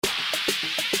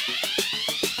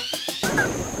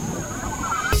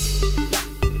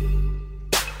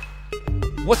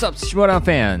What's up, Schmodown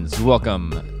fans?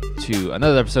 Welcome to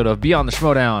another episode of Beyond the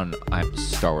Schmodown. I'm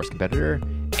Star Wars competitor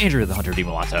Andrew the Hunter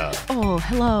DiMolanta. Oh,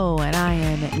 hello, and I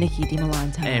am Nikki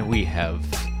DiMolanta. And we have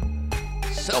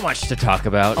so much to talk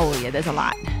about. Oh, yeah, there's a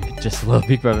lot. Just a little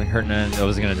peek behind the curtain, and I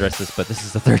wasn't going to address this, but this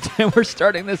is the third time we're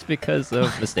starting this because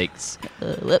of mistakes.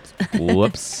 Whoops.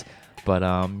 Whoops. But,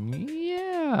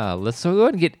 yeah, let's go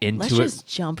ahead and get into it. Let's just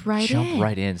jump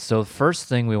right in. So, first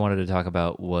thing we wanted to talk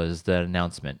about was the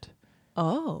announcement.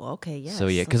 Oh, okay, yes. So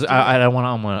yeah, because I don't want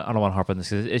to harp on this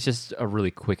because it's just a really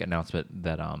quick announcement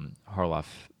that Harloff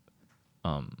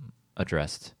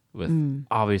addressed with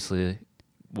obviously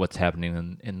what's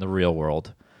happening in the real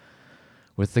world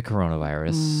with the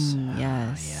coronavirus.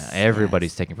 Yes. Yeah,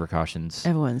 everybody's taking precautions.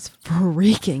 Everyone's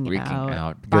freaking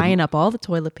out. Buying up all the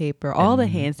toilet paper, all the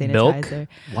hand sanitizer. Milk?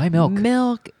 Why milk?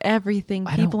 Milk, everything.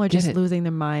 People are just losing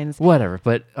their minds. Whatever,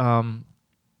 but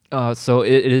so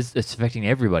it's affecting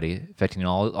everybody, affecting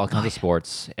all kinds of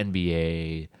sports,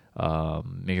 NBA,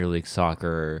 Major League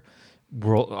Soccer,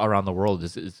 around the world.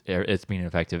 It's being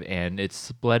effective, and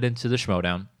it's bled into the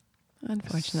Schmodown.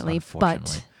 Unfortunately,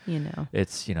 but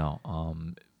it's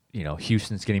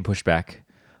Houston's getting pushed back,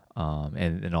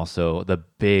 and also the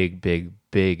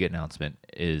big announcement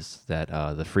is that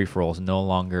the free for all is no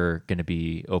longer going to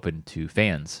be open to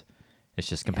fans. It's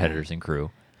just competitors and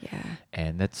crew. Yeah.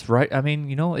 And that's right. I mean,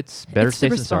 it's better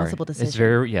safe than sorry. It's a responsible decision. It's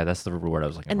very, that's the word I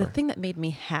was looking for. And the thing that made me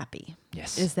happy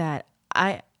yes. is that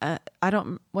I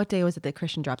don't, what day was it that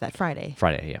Christian dropped that? Friday?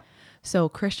 Friday, yeah. So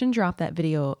Christian dropped that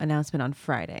video announcement on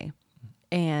Friday.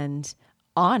 And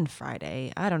on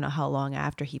Friday, I don't know how long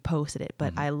after he posted it,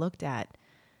 but I looked at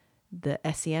the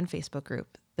SCN Facebook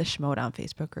group, the Schmodown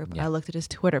Facebook group. Yeah. I looked at his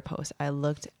Twitter post. I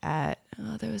looked at,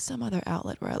 there was some other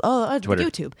outlet where Twitter.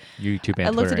 YouTube. YouTube and I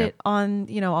looked Twitter, at it on,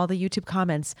 all the YouTube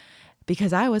comments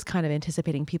because I was kind of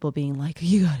anticipating people being like,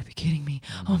 you gotta be kidding me.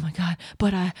 Oh my God.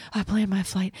 But I planned my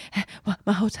flight,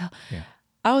 my hotel. Yeah.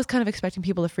 I was kind of expecting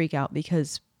people to freak out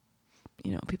because,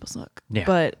 people suck. Yeah.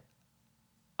 But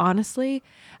honestly,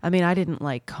 I mean, I didn't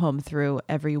comb through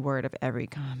every word of every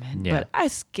comment, but I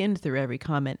skimmed through every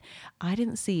comment. I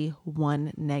didn't see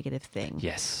one negative thing.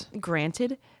 Yes.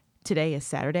 Granted, today is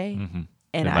Saturday,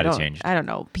 and it might have changed. I don't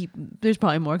know. There's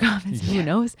probably more comments. Who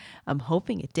knows? I'm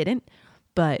hoping it didn't.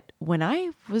 But when I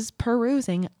was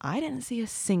perusing, I didn't see a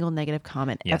single negative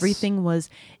comment. Yes. Everything was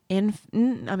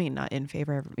not in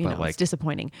favor. It's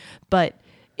disappointing, but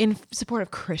in support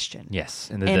of Christian. Yes,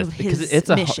 and because his it's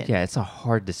mission. It's a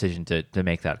hard decision to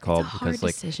make that call because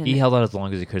decision. He held out as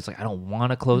long as he could. It's I don't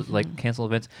want to close cancel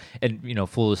events, and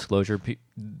full disclosure,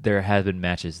 there have been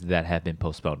matches that have been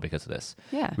postponed because of this.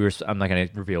 Yeah, I'm not going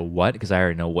to reveal what because I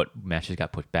already know what matches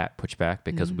got pushed back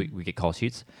because we get call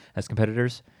sheets as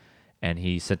competitors, and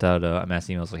he sent out a mass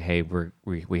email like, hey,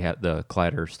 we have the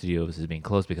Collider Studios is being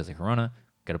closed because of Corona,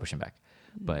 got to push him back.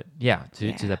 But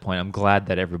to that point, I'm glad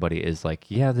that everybody is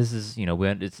this is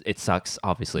it sucks.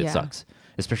 Obviously, it sucks,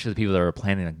 especially the people that are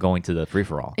planning on going to the free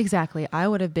for all. Exactly, I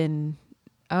would have been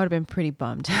pretty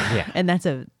bummed. Yeah, and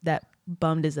that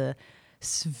bummed is a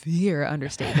severe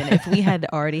understatement. If we had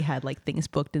already had things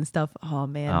booked and stuff, oh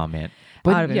man,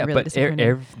 but I would have been really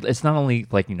disappointed. It's not only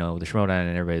the Schmodown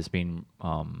and everybody's being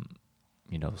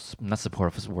not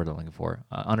supportive is the word I'm looking for.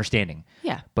 Understanding.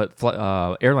 Yeah. But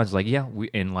airlines are we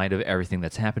in light of everything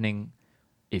that's happening,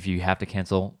 if you have to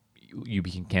cancel, you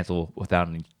can cancel without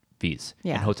any fees.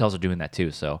 Yeah. And hotels are doing that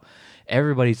too. So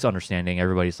everybody's understanding.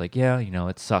 Everybody's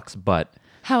it sucks, but.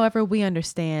 However, we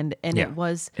understand, and it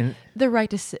was the right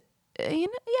decision. It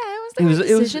was the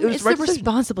decision. It's the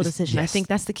responsible decision. Yes. I think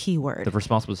that's the key word. The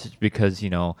responsible decision because,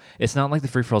 it's not like the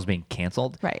free-for-all is being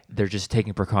canceled. Right. They're just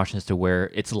taking precautions to where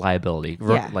it's liability.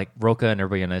 Like Roca and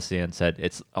everybody on SCN said,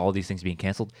 it's all these things being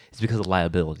canceled. It's because of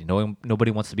liability. Nobody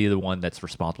wants to be the one that's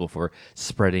responsible for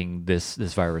spreading this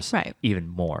virus even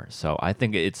more. So I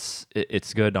think it's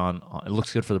good it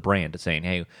looks good for the brand. It's saying,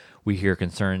 hey, we hear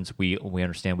concerns. We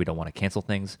understand we don't want to cancel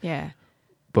things. Yeah.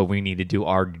 But we need to do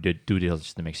our due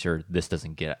diligence to make sure this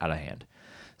doesn't get out of hand.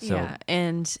 So, yeah,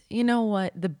 and you know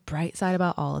what? The bright side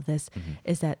about all of this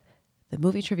is that the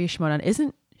Movie Trivia Schmodown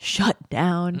isn't shut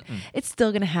down. It's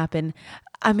still going to happen.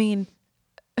 I mean,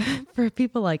 for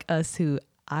people like us who,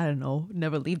 I don't know,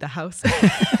 never leave the house,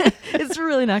 it's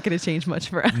really not going to change much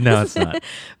for us. No, it's not.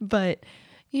 But,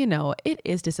 it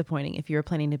is disappointing if you're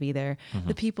planning to be there.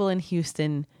 The people in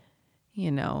Houston,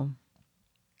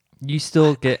 you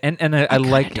still get, and I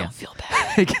like. Don't feel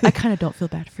bad. I kind of don't feel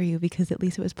bad for you because at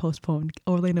least it was postponed.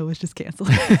 Orlando was just canceled,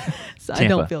 so I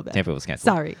don't feel bad. Tampa was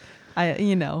canceled. Sorry,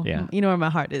 you know where my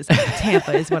heart is.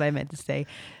 Tampa is what I meant to say.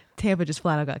 Tampa just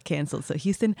flat out got canceled. So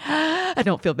Houston, I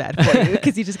don't feel bad for you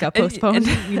because you just got postponed.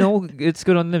 And, it's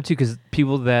good on them too because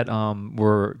people that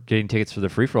were getting tickets for the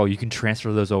free for all, you can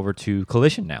transfer those over to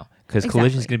Collision now because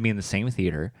Collision is going to be in the same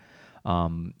theater.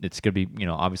 It's going to be,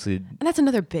 obviously. And that's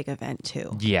another big event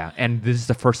too. Yeah, and this is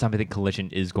the first time I think Collision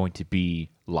is going to be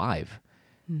live.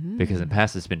 Because in the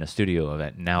past it's been a studio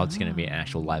event. Now it's going to be an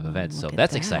actual live event. So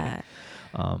that's exciting.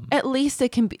 At least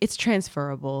it's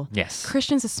transferable. Yes.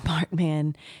 Christian's a smart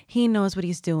man. He knows what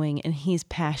he's doing and he's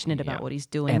passionate about what he's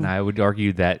doing. And I would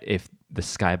argue that if the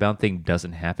Skybound thing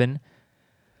doesn't happen,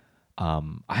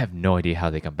 I have no idea how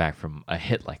they come back from a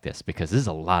hit like this because this is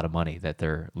a lot of money that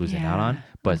they're losing out on.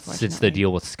 But since the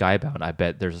deal with Skybound, I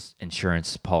bet there's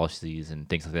insurance policies and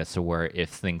things like that. So where if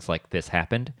things like this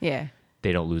happened,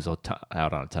 they don't lose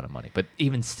out on a ton of money. But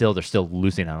even still, they're still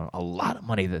losing out on a lot of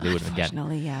money that they would have gotten.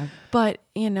 Unfortunately, yeah. But,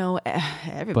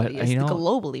 everybody is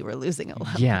globally we're losing a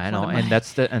lot. Yeah, I know. And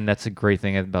that's a great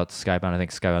thing about Skybound. I think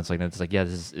Skybound's like, it's like,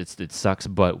 it sucks,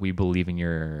 but we believe in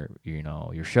your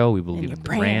show. We believe in the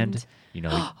brand.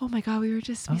 Oh my God, we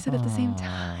said it at the same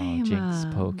time. Jinx,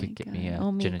 Poke, get me a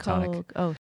gin and tonic.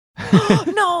 Oh.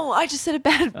 No, I just said it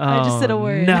bad. I just said a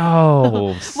word.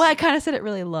 No. Well, I kind of said it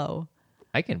really low.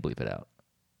 I can bleep it out.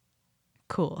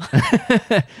 Cool.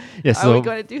 Yeah, so are we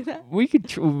going to do that? We could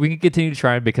continue to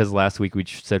try because last week we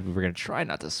said we were going to try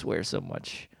not to swear so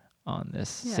much on this,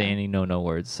 say any no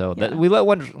words. So that we let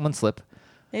one slip.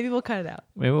 Maybe we'll cut it out.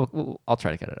 Maybe I'll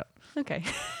try to cut it out. Okay.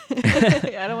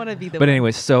 I don't want to be the. But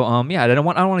anyway, so I don't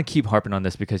want to keep harping on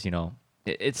this because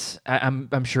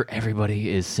I'm sure everybody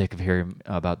is sick of hearing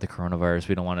about the coronavirus.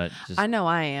 We don't want to just. I know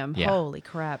I am. Yeah. Holy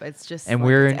crap! It's just. And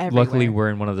luckily we're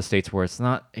in one of the states where it's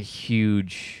not a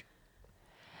huge.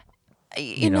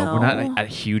 We're not at a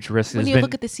huge risk. When you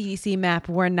look at the CDC map,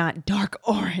 we're not dark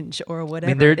orange or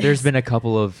whatever. I mean, there's been a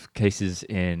couple of cases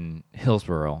in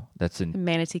Hillsborough. That's in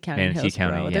Manatee County.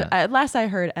 Yeah. Last I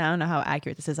heard, I don't know how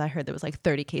accurate this is. I heard there was like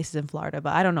 30 cases in Florida,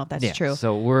 but I don't know if that's true.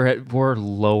 So we're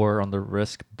lower on the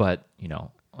risk, but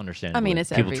understandably, I mean, it's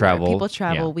people everywhere. travel. People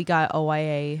travel. Yeah. We got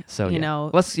OIA. So 20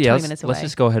 let's minutes away.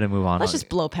 just go ahead and move on. Let's just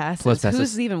blow past this.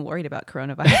 Who's even worried about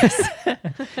coronavirus?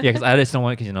 Yeah, because I just don't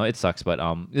want because it sucks. But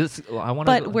I want.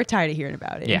 But we're tired of hearing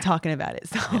about it and talking about it.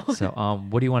 So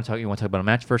what do you want to talk? You want to talk about a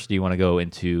match first? Or do you want to go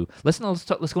into let's go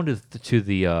into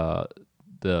the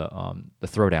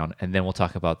throwdown, and then we'll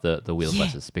talk about the wheel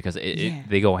buses because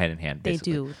they go hand in hand.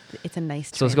 Basically. They do. It's a nice.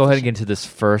 So let's go ahead and get into this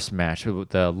first match,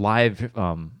 the live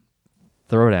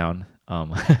throwdown.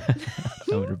 I'm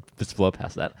gonna just blow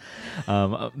past that.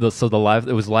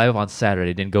 It was live on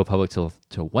Saturday. It didn't go public till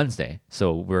Wednesday,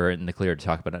 so we're in the clear to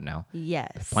talk about it now.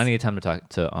 Yes, plenty of time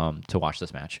to watch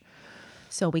this match.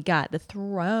 So we got the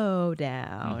throwdown.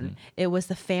 Mm-hmm. It was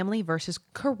the family versus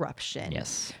corruption.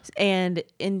 Yes, and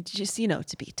just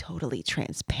to be totally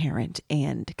transparent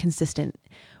and consistent,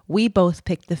 we both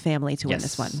picked the family to win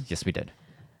this one. Yes, we did.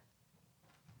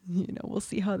 We'll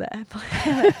see how that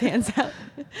pans out.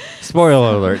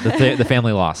 Spoiler alert, the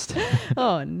family lost.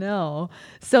 Oh, no.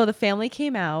 So the family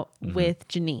came out with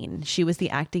Janine. She was the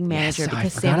acting manager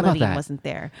because Sam Levine wasn't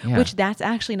there, which that's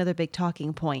actually another big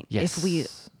talking point. Yes.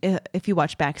 If you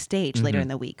watch backstage later in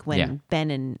the week when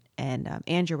Ben and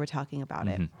Andrew were talking about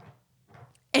it.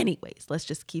 Anyways, let's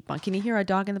just keep on. Can you hear our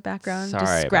dog in the background? Sorry,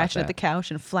 just scratching at the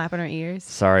couch and flapping her ears?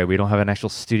 Sorry, we don't have an actual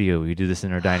studio. We do this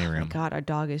in our dining room. Oh my God, our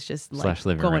dog is just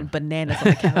going bananas on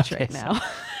the couch right now.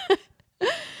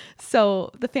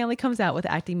 So the family comes out with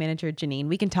acting manager Janine.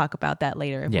 We can talk about that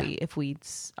later if we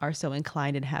are so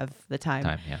inclined and have the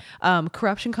time.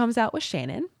 Corruption comes out with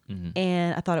Shannon,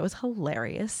 and I thought it was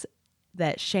hilarious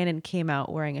that Shannon came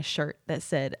out wearing a shirt that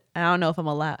said, I don't know if I'm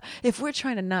allowed. If we're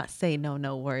trying to not say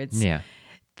no words. Yeah.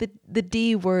 The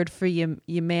D word for your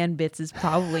man bits is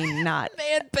probably not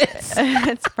man bits.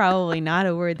 It's probably not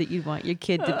a word that you'd want your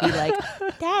kid to be like,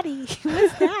 Daddy,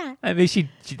 what's that? I mean, she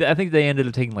I think they ended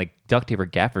up taking like duct tape or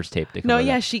gaffer's tape to cover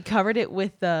that. She covered it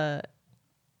with it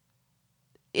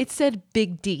said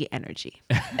Big D energy,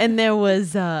 and there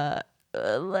was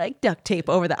like duct tape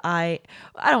over the I.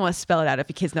 I don't want to spell it out if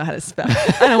your kids know how to spell.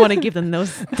 I don't want to give them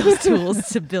those tools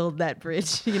to build that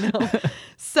bridge,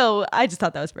 So I just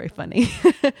thought that was very funny.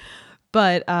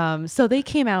 But so they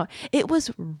came out. It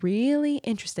was really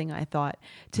interesting, I thought,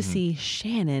 to see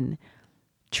Shannon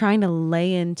trying to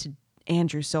lay into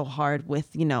Andrew so hard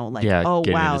with, oh,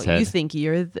 wow, you think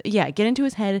you're, get into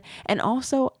his head. And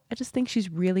also, I just think she's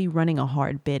really running a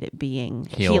hard bid at being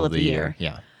heel of the year.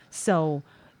 Yeah. So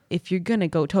if you're gonna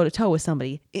go toe to toe with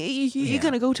somebody, you're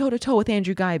gonna go toe to toe with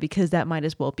Andrew Guy because that might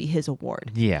as well be his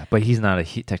award. Yeah, but he's not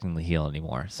technically heel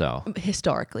anymore. So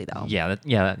Historically, though. Yeah.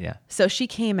 So she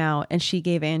came out and she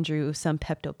gave Andrew some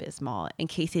Pepto-Bismol in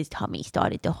case his tummy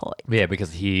started to hurt. Yeah,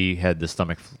 because he had the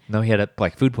stomach. No, he had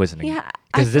like food poisoning. Yeah,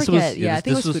 because this forget. was Yeah, I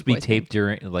think it this was was food to be poisoning. taped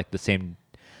during like the same.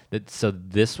 So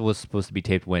this was supposed to be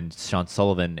taped when Sean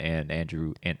Sullivan and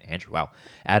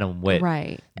Adam Witt.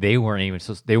 Right. They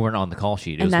weren't on the call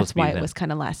sheet. It And was that's supposed to be why it then. was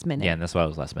kind of last minute. Yeah, and that's why it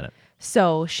was last minute.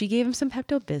 So she gave him some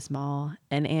Pepto-Bismol,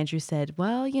 and Andrew said,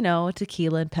 well,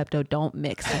 tequila and Pepto don't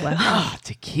mix well. Ah,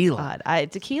 tequila.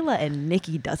 God, tequila and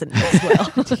Nikki doesn't mix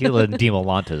well. Tequila and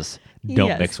Demolantes don't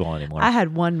Yes. mix well anymore. I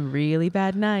had one really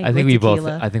bad night. I think with we both.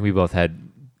 tequila. I think we both had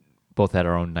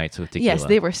our own nights with tequila. Yes,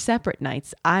 they were separate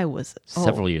nights. I was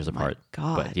several years my apart.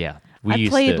 God, But yeah, I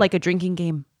played like a drinking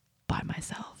game by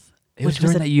myself. It was which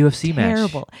was during that UFC match.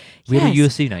 terrible. We had a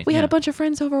Yes. UFC night. We had yeah. a bunch of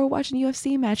friends over who were watching a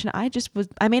UFC match, and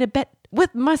I made a bet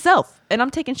with myself, and I'm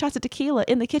taking shots of tequila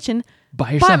in the kitchen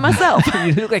by yourself. by myself.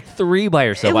 You look like 3 by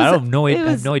yourself. It was I a- have no it idea. I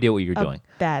have was no idea what you were a doing.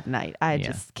 bad night. I Yeah.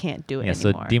 just can't do it Yeah.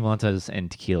 anymore. So Demolantes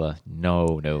and tequila.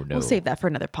 No. We'll save that for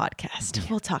another podcast.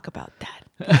 We'll talk about that.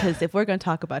 Because if we're going to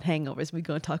talk about hangovers, we're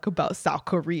going to talk about South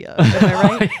Korea. Am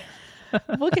I right?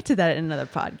 We'll get to that in another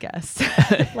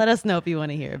podcast. Let us know if you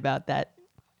want to hear about that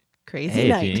crazy Hey,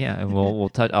 night. and we'll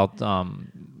touch. I'll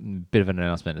bit of an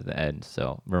announcement at the end.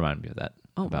 So remind me of that.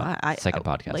 Oh, about my. second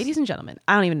podcast. Ladies and gentlemen,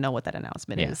 I don't even know what that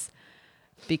announcement Yeah. is.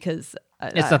 Because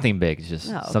It's nothing big. It's just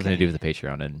Oh, something to okay. do with the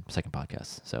Patreon and second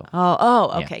podcast. So Oh,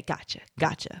 Yeah. okay.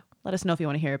 Gotcha. Let us know if you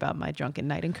want to hear about my drunken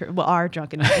night in Korea. Well, our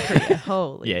drunken night in Korea.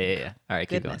 Holy yeah. All right,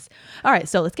 keep goodness. All right,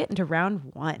 so let's get into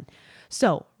round one.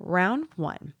 So, round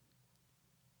one,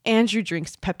 Andrew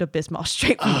drinks Pepto-Bismol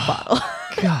straight from the bottle.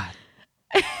 going. God.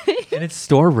 And it's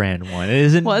store brand one. It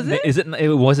isn't. Was it? It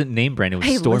wasn't name brand. It was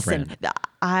Hey, store listen, brand.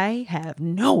 I have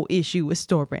no issue with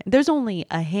store brand. There's only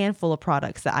a handful of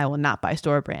products that I will not buy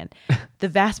store brand. The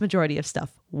vast majority of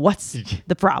stuff, what's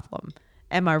the problem?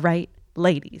 Am I right,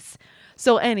 ladies?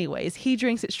 So anyways, he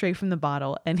drinks it straight from the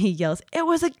bottle and he yells, "It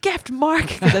was a gift, Mark."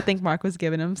 Because I think Mark was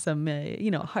giving him some,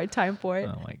 hard time for it.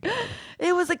 Oh my God.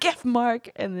 It was a gift, Mark.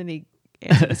 And then he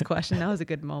answered his question. That was a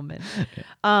good moment.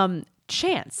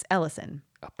 Chance Ellison.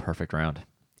 A perfect round.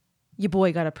 Your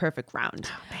boy got a perfect round.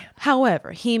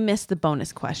 However, he missed the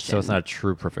bonus question. So it's not a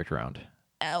true perfect round.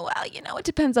 Well, it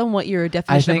depends on what your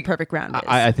definition of a perfect round is.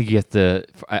 I think you have to.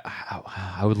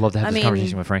 I would love to have this mean,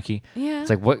 conversation with Frankie. yeah. It's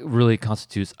like what really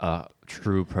constitutes a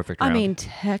true perfect round. I mean,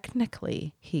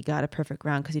 technically, he got a perfect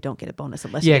round because you don't get a bonus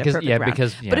unless Yeah, you get a 'cause- perfect yeah, round.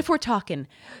 because- yeah. But if we're talking,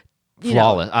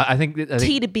 flawless. I think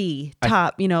T to B,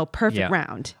 top, perfect yeah.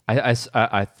 round.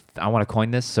 I want to coin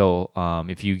this. So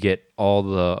if you get all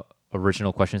the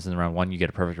original questions in round one, you get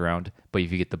a perfect round. But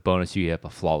if you get the bonus, you have a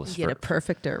flawless. You get a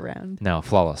perfecter round. No,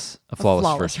 flawless. A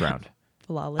flawless first round.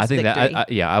 Flawless I think victory.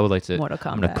 that. I would like to. Mortal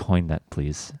I'm gonna Kombat. coin that,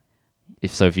 please.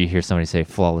 If you hear somebody say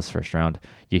flawless first round,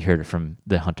 you heard it from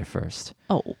the hunter first.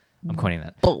 Oh, I'm coining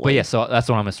that. Boy. But yeah, so that's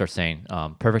what I'm gonna start saying.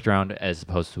 Perfect round as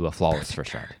opposed to a flawless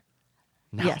first round.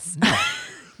 No, yes.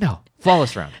 no,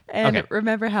 flawless round. And okay.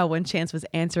 remember how when Chance was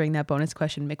answering that bonus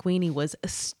question, McQueenie was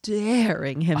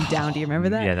staring him down. Do you remember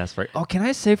that? Yeah, that's right. Oh, can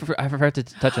I say? I forgot to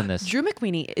touch on this. Drew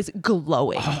McQueenie is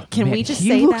glowing. Can Man, we just he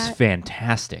say looks that?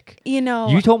 fantastic. You know,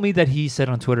 You told me that he said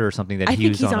on Twitter or something that I he think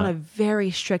was he's on on a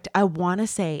very strict, I want to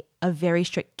say a very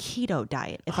strict keto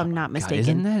diet, if I'm not God, mistaken.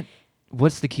 isn't that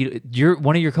what's the keto?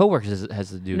 One of your coworkers has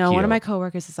to do. No, keto. one of my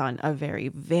coworkers is on a very,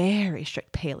 very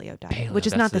strict paleo diet, Paleo, which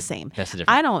is that's not the the- same. that's the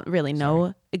difference. I don't really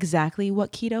know exactly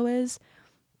what keto is,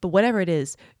 but whatever it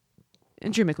is,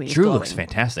 Drew McQueen is Drew glowing. looks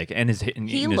fantastic, and his hair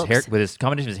looks- with his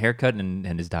combination of his haircut and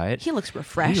his diet. He looks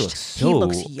refreshed. He looks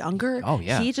looks so- younger. Oh,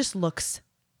 yeah. He just looks.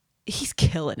 He's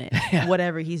killing it.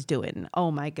 Whatever he's doing. Oh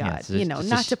my God. it's just- it's not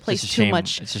just- to it's place just a too shame-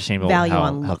 much It's a shame value how,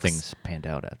 on how looks. things panned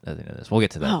out at the end of this. We'll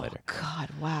get to that Oh later. God!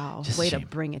 Wow. Just a Way to shame.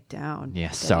 bring it down. Yeah,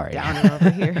 Debbie sorry. Downer over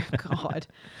here. God.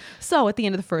 So at the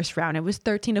end of the first round, it was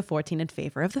 13-14 in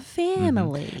favor of the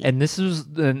family. And this was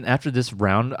then after this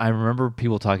round, I remember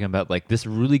people talking about like this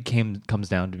really comes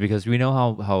down to because we know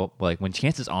how like when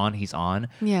Chance is on, he's on.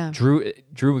 Yeah. Drew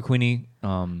McQueenie,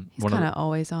 He's kind of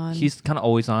always on. he's kind of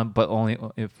always on, but only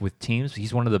if with teams.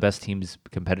 He's one of the best teams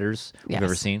competitors we've Yes,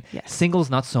 ever seen. yes. Singles,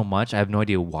 not so much. I have no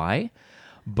idea why,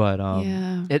 but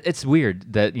Yeah. it's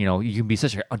weird that you can be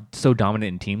so dominant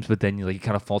in teams, but then you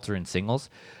kind of falter in singles.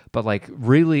 But like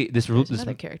really, There's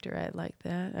another character I like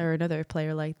that, or another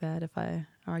player like that, if I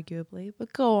arguably.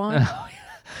 But go on.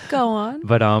 Go on.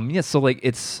 But yeah, so like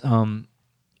it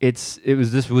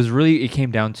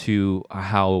came down to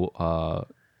how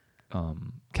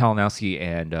Kalinowski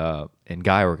and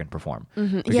Guy were going to perform.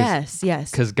 Yes.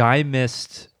 Because Guy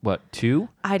missed what, 2?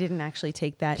 I didn't actually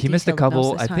take that. He missed a detailed notes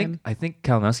couple. this time. I think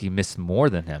Kalinowski missed more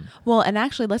than him. Well, and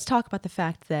actually, let's talk about the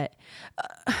fact that,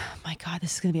 my God,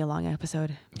 this is going to be a long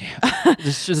episode. Yeah,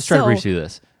 just try to breeze through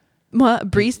this.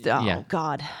 Breeze. Oh Yeah.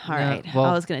 God. All Yeah, right. well-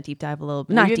 I was going to deep dive a little.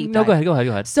 Not deep No, dive. go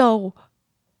ahead. So,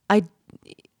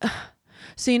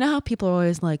 so you know how people are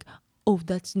always like, "Oh,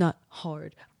 that's not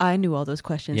hard. I knew all those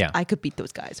questions. Yeah. I could beat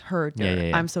those guys. Heard.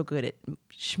 Yeah. I'm so good at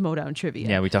Schmodown trivia."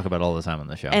 Yeah, we talk about it all the time on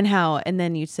the show. And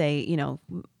then you'd say,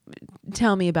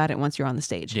 tell me about it once you're on the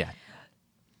stage. yeah.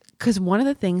 Because one of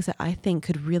the things that I think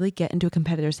could really get into a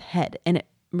competitor's head, and it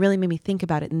really made me think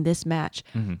about it in this match,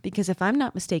 because if I'm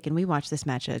not mistaken, we watched this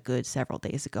match a good several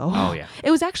days ago. Oh, yeah.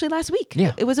 It was actually last week.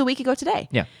 Yeah. It was a week ago today.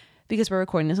 Yeah. Because we're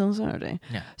recording this on Saturday.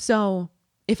 Yeah. So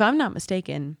if I'm not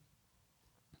mistaken,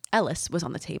 Ellis was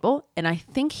on the table, and I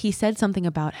think he said something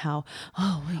about how,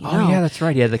 Yeah, that's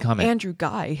right. He had the comment. Andrew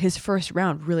Guy, his first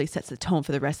round really sets the tone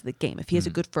for the rest of the game. If he has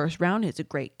a good first round, it's a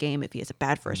great game. If he has a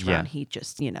bad first Yeah. round, he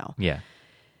just, Yeah.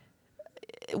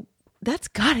 that's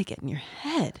got to get in your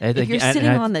head. I If think- you're and sitting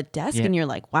I- on the desk yeah. and you're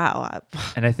like, wow,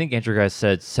 And I think Andrew Guy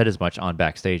said as much on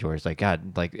backstage, where it's like,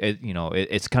 God, like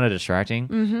it's kind of distracting.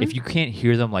 If you can't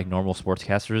hear them like normal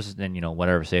sportscasters, then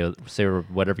whatever, say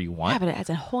whatever you want. yeah, but it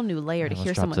adds a whole new layer to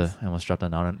hear someone. I almost dropped a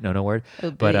no word. Oh,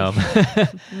 But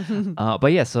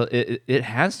but yeah, so it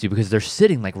has to, because they're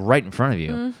sitting like right in front of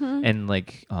you, and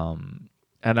like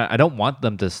and I don't want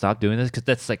them to stop doing this, because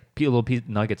that's like little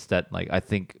nuggets that like I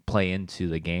think play into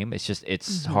the game. It's just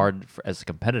hard as a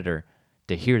competitor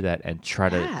to hear that and try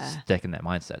to stick in that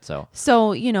mindset. So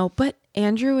but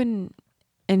Andrew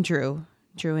and Drew,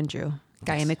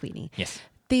 Guy and McWeeny, yes,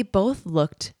 they both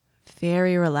looked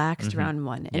very relaxed round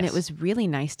one, and Yes. it was really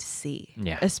nice to see.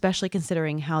 Yeah. Especially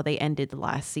considering how they ended the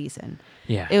last season.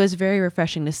 yeah, It was very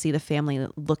refreshing to see the family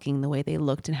looking the way they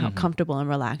looked and how comfortable and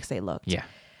relaxed they looked. yeah.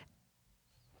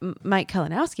 Mike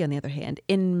Kalinowski, on the other hand,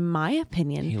 in my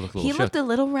opinion, He looked a little looked a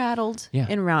little rattled Yeah.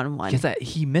 in round one. Because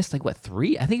he missed like what,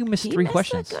 3? I think he missed He 3 missed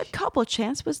questions. a good couple.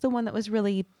 Chance was the one that was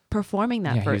really performing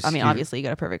that Yeah, he first. was- I mean, he- obviously, you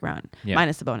got a perfect round, Yeah.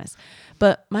 minus the bonus.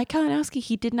 But Mike Kalinowski,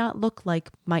 he did not look like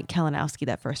Mike Kalinowski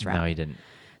that first round. No, he didn't.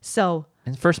 So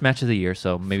And first match of the year,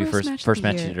 so maybe first of the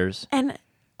match year. jitters. And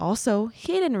also,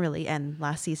 he didn't really end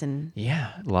last season.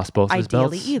 Yeah, lost both his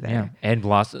Ideally belts. either. Yeah, and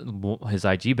lost his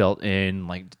IG belt in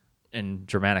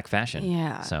dramatic fashion.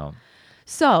 Yeah. So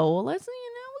So let's,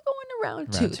 we're going to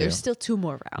round two. Round 2. There's still 2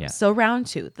 more rounds. Yeah. So round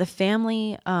 2, the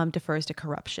family defers to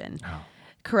Corruption. Oh.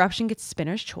 Corruption gets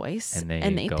spinner's choice, And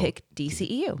and they they go- pick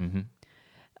DCEU.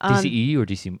 DCEU or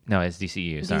DC? No, it's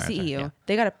DCEU. Sorry, DCEU. Yeah.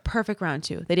 They got a perfect round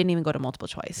 2. They didn't even go to multiple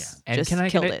choice. And Just can I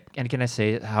killed it. And can I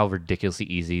say how ridiculously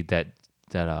easy that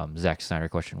Zack Snyder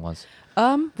question was?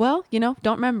 Well, don't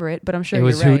remember it, but I'm sure It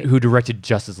was you're right. who directed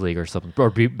Justice League or something, or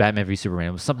Batman v Superman.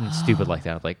 It was something stupid like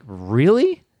that. Like,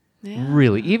 really? Yeah.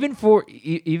 Really? Even for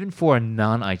a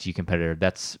non-IG competitor,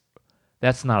 that's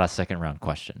not a second round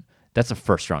question. That's a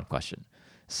first round question.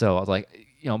 So like,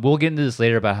 we'll get into this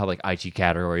later about how like IG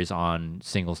categories on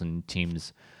singles and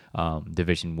teams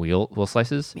division wheel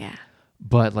slices. Yeah.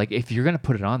 But like, if you're gonna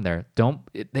put it on there,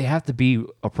 they have to be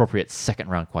appropriate second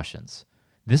round questions.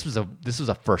 This was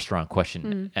a first round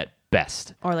question at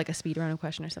best. Or like a speed round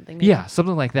question or something. maybe. Yeah,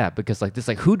 something like that. Because like this,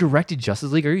 like, who directed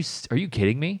Justice League? Are you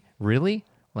kidding me? Really?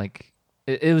 Like,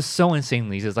 it was so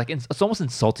insanely easy. It's like it's almost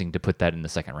insulting to put that in the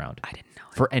second round. I didn't know.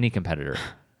 For any competitor.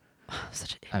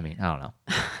 Such a I mean, I don't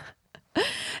know.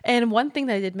 And one thing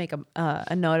that I did make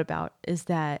a note about is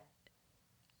that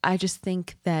I just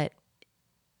think that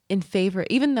in favor,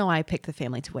 even though I picked the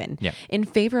family to win, Yeah. in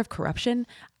favor of Corruption,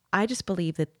 I just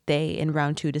believe that they in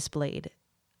round 2 displayed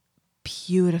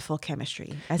beautiful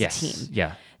chemistry as Yes. a team.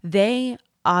 Yeah. They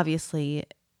obviously,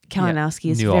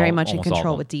 Kalinowski is Knew very much in almost all of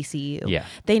control them. with DCU. Yeah.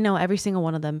 They know every single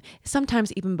one of them,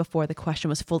 sometimes even before the question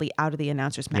was fully out of the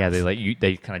announcer's mouth. Yeah,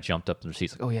 they kind of jumped up in their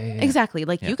seats like, oh yeah. Exactly.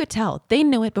 Like you could tell they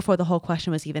knew it before the whole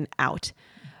question was even out.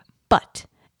 But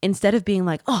instead of being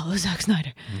like, oh, Zack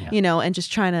Snyder, and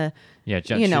just trying to,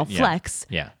 flex,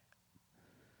 Yeah.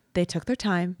 they took their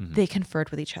time. They conferred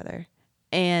with each other.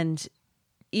 And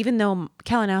even though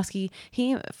Kalinowski,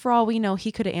 for all we know,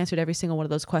 he could have answered every single one of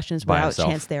those questions By without himself.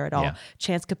 Chance there at all. Yeah.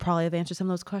 Chance could probably have answered some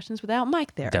of those questions without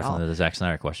Mike there at all. Definitely the Zack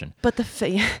Snyder question. But the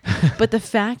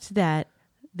fact that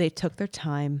they took their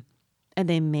time and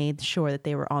they made sure that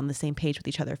they were on the same page with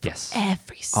each other for Yes.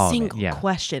 every Oh, man, single yeah.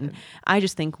 question, I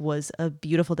just think was a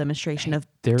beautiful demonstration of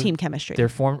They're- team chemistry. They're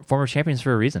former champions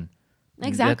for a reason.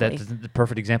 Exactly. That's the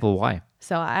perfect example of why.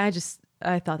 So I just,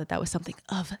 I thought that was something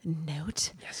of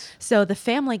note. Yes. So the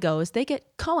family goes, they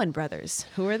get Coen brothers.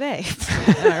 Who are they?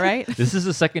 All right. This is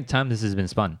the second time this has been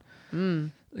spun.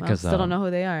 Well, still don't know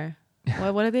who they are.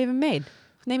 What have they even made?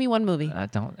 Name me one movie.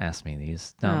 Don't ask me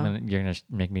these. No, you're gonna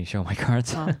make me show my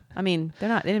cards. Well, I mean, they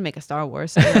didn't make a Star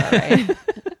Wars. So, right?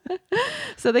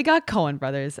 So they got Coen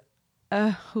brothers.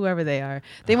 Whoever they are.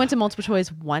 They went to multiple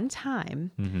choice one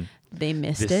time. Mm-hmm. They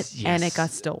missed it, and it got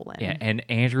stolen. Yeah, and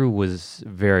Andrew was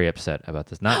very upset about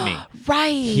this. Not me.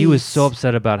 Right. He was so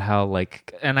upset about how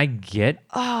and I get.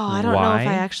 I don't know if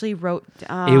I actually wrote.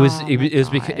 It was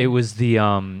because it was the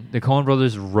Coen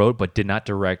brothers wrote but did not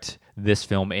direct this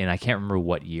film, and I can't remember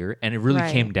what year. And it really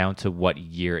came down to what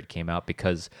year it came out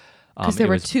because there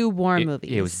were two war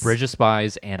movies. It was Bridge of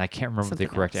Spies, and I can't remember Something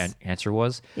what the correct answer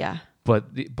was. Yeah. But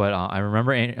I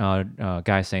remember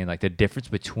guys saying like the difference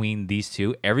between these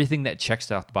two, everything that checks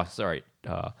off the box,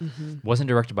 wasn't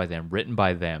directed by them, written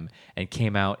by them, and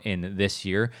came out in this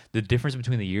year. The difference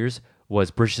between the years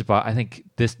was Bridge of Spies. I think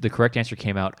the correct answer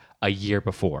came out a year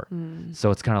before.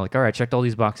 So it's kind of like, all right, checked all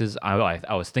these boxes. I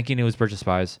was thinking it was Bridge of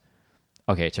Spies.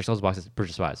 Okay, checked all those boxes, Bridge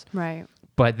of Spies. Right.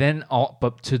 But then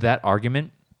but to that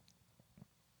argument,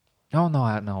 I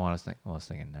was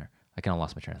thinking there. I kind of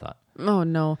lost my train of thought. Oh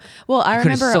no! Well, I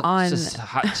remember on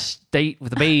Hot State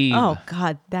with a Babe. Oh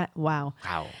God, wow!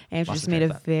 Andrew just made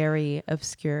a very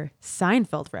obscure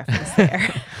Seinfeld reference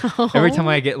there. Every time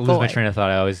I lose my train of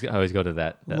thought, I always go to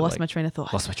that. Lost my train of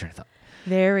thought.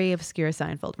 Very obscure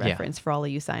Seinfeld reference for all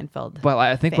of you Seinfeld. But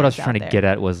I think what I was trying to there. get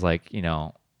at was I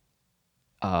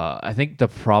think the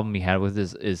problem he had with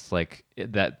this is like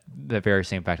that the very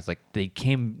same fact is like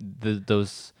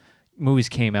those movies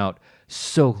came out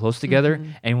so close together,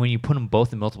 and when you put them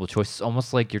both in multiple choice, it's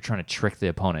almost like you're trying to trick the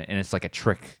opponent, and it's like a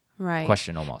trick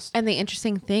question almost. And the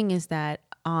interesting thing is that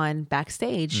on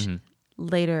Backstage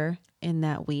later in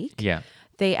that week,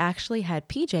 they actually had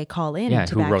PJ call in to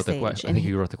who Backstage. Wrote the question? I think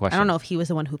he wrote the question. I don't know if he was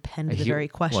the one who penned the very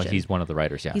question. Well, he's one of the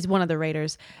writers. Yeah, he's one of the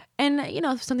writers, and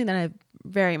something that I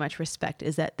very much respect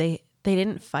is that they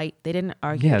didn't fight. They didn't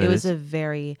argue. It was a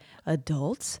very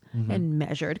adult and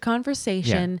measured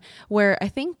conversation where I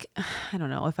think, I don't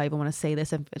know if I even want to say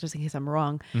this just in case I'm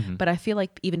wrong, but I feel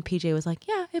like even PJ was like,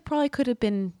 yeah, it probably could have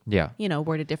been,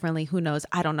 worded differently. Who knows?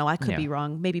 I don't know. I could be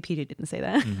wrong. Maybe PJ didn't say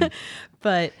that.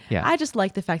 But I just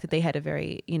like the fact that they had a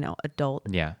very, adult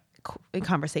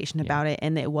conversation about it,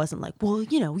 and it wasn't like, well,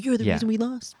 you're the reason we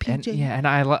lost, PJ. And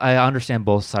I understand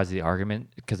both sides of the argument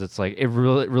because it's like it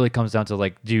really comes down to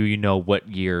like, do you know what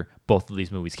year both of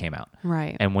these movies came out?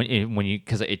 Right. And when you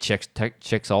because it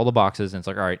checks all the boxes, and it's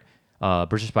like, all right,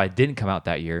 Bridge of Spies didn't come out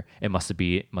that year. It must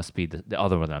be the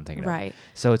other one that I'm thinking of. Right.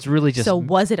 So it's really just. So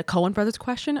was it a Coen Brothers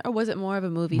question, or was it more of a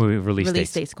movie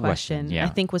release dates question? Yeah. I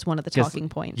think was one of the talking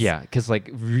points. Yeah, because like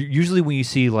usually when you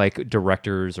see like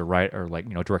directors or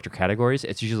director categories,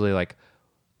 it's usually like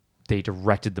they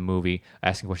directed the movie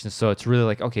asking questions. So it's really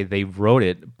like, okay, they wrote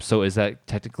it. So is that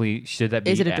technically should that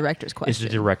be? Is it a director's question? Is it a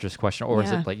director's question, or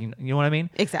is it like you know what I mean?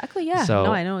 Exactly. Yeah. So,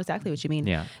 no, I know exactly what you mean.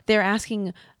 Yeah. They're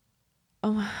asking.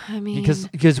 Oh, I mean,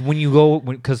 because when you go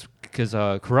because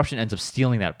corruption ends up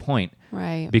stealing that point,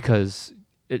 right? Because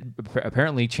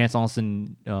apparently Chance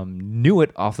Allison knew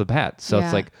it off the bat, so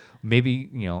it's like maybe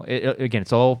again,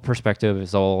 it's all perspective,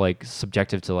 it's all like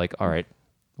subjective to like, all right,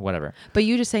 whatever. But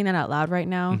you just saying that out loud right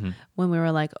now, when we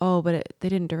were like, oh, but they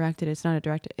didn't direct it, it's not a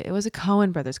director. It was a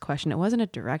Coen Brothers question. It wasn't a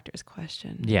director's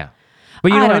question. Yeah.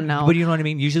 But I don't know. But you know what I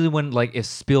mean? Usually when if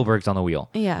Spielberg's on the wheel,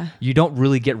 you don't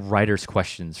really get writers'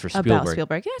 questions for Spielberg. About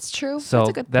Spielberg. Yeah, it's true. So that's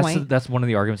a good point. That's one of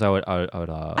the arguments I would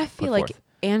I feel like forth.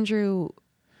 Andrew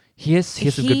He has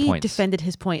some good points. Defended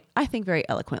his point, I think, very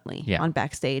eloquently on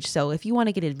Backstage. So if you want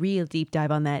to get a real deep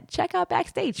dive on that, check out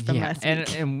Backstage from last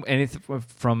week. And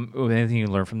from anything you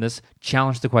learn from this,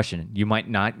 challenge the question. You might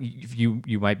not,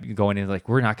 you might be going in like,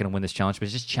 we're not going to win this challenge, but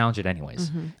just challenge it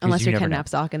anyways. Unless you're Ken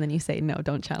Napzok, and then you say, no,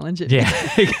 don't challenge it. Yeah.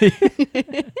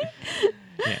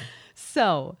 Yeah.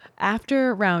 So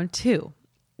after round 2,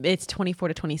 it's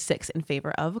 24-26 in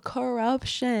favor of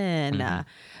corruption.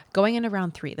 Going into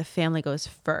round 3, the family goes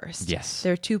first. Yes.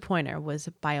 Their 2-pointer was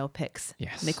biopics.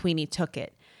 Yes. McQueenie took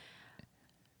it.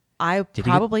 I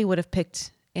probably would have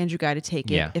picked Andrew Guy to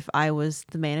take it if I was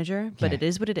the manager, but it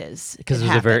is what it is. Because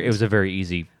it was a very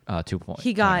easy 2-point.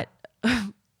 He got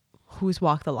who's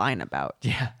Walk the Line about.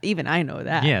 Yeah. Even I know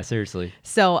that. Yeah, seriously.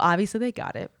 So obviously they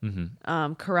got it.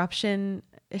 Corruption.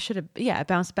 It should have, it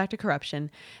bounced back to corruption.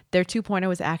 Their 2-pointer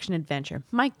was action adventure.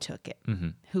 Mike took it.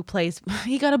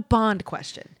 He got a Bond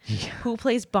question. Who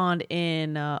plays Bond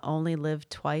in Only Live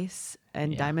Twice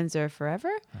and Diamonds Are Forever?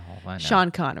 Oh,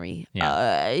 Sean Connery.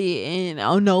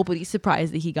 Nobody's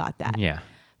surprised that he got that. Yeah.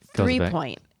 Goes 3 back.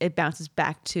 point. It bounces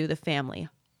back to the family.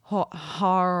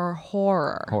 Horror.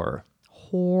 Horror.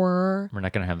 We're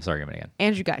not going to have this argument again.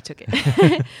 Andrew Guy took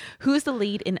it. Who's the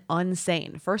lead in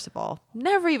Unsane? First of all,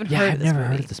 never even heard of this I've never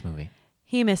movie. heard of this movie.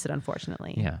 He missed it,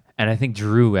 unfortunately. Yeah, and I think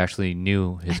Drew actually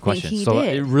knew his question, he so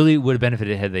did. it really would have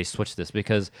benefited had they switched this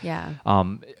because, Yeah.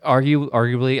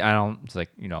 arguably, I don't. It's like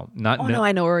not. Oh, no,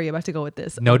 I know where you're about to go with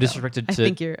this. No Oh, disrespect I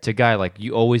think you're... to Guy, like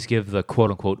you always give the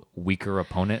quote unquote weaker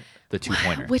opponent the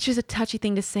 2-pointer. Which is a touchy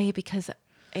thing to say because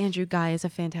Andrew Guy is a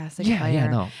fantastic Yeah, player. yeah,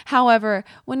 no. However,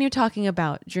 when you're talking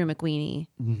about Drew McWeeny,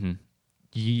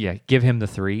 Yeah, give him the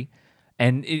 3.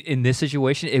 And in this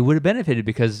situation, it would have benefited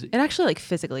because it actually like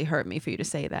physically hurt me for you to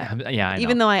say that. yeah, I know.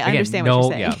 Even though I understand what you're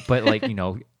saying. Yeah, but like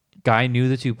Guy knew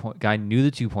the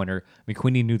 2-pointer.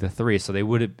 McQueenie knew the 3, so they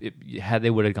would have they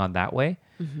would have gone that way.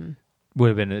 Would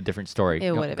have been a different story.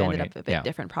 It would have ended up a bit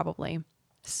different, probably.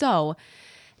 So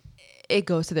it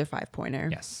goes to their 5-pointer.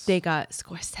 Yes. They got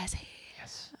Scorsese,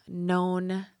 Yes.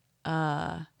 known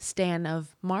stan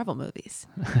of Marvel movies.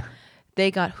 They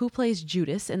got Who Plays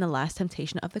Judas in The Last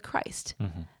Temptation of the Christ.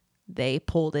 They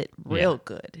pulled it real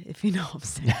good, if you know what I'm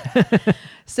saying.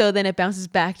 So then it bounces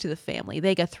back to the family.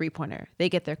 They get 3-pointer. They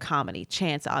get their comedy.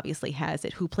 Chance obviously has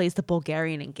it. Who plays the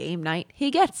Bulgarian in Game Night?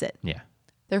 He gets it. Yeah.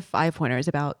 Their 5-pointer is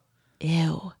about,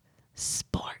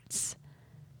 sports.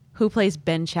 Who plays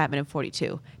Ben Chapman in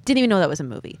 42? Didn't even know that was a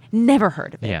movie. Never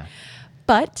heard of it. Yeah.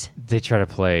 But They try to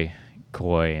play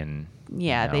coy and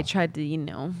yeah, they tried to,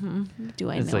 do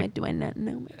I It's know like- it? Do I not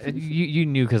know it? you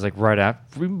knew because like right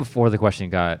after, even before the question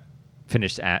got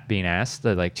finished being asked,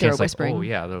 they're like, They were Chance like, whispering. oh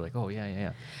yeah, they're like, oh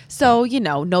yeah. So,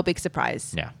 no big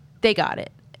surprise. Yeah. They got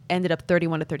it. Ended up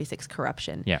 31-36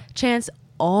 corruption. Yeah. Chance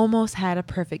almost had a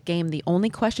perfect game. The only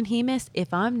question he missed,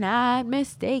 if I'm not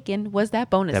mistaken, was that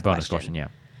bonus That question. bonus question, yeah.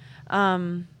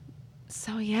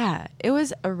 So, yeah, it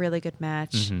was a really good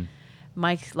match. Mm-hmm.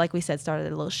 Mike, like we said, started a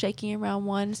little shaky in round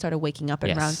 1, started waking up in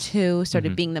Yes. round 2, started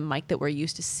Mm-hmm. being the Mike that we're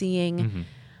used to seeing.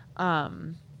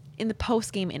 In the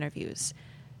post-game interviews,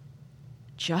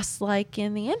 just like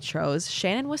in the intros,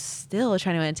 Shannon was still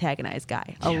trying to antagonize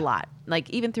Guy a lot. Like,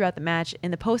 even throughout the match,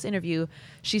 in the post-interview,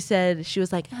 she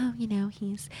was like, oh,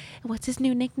 he's, what's his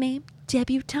new nickname?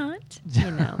 Debutante?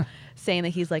 Saying that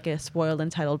he's like a spoiled,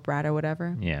 entitled brat or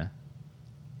whatever. Yeah.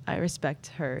 I respect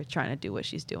her trying to do what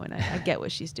she's doing. I get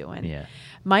what she's doing. Yeah.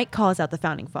 Mike calls out the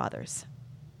Founding Fathers.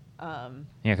 Yeah,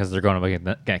 because they're going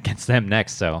up against them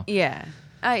next, so. Yeah.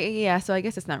 So I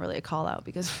guess it's not really a call out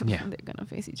because they're going to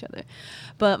face each other.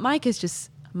 But Mike is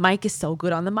so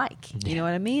good on the mic. You know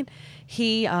what I mean?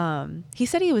 He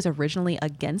said he was originally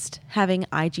against having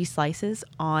IG slices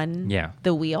on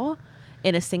the wheel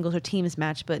in a singles or teams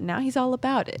match, but now he's all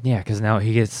about it. Yeah, because now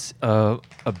he gets a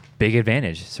big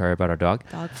advantage. Sorry about our dog.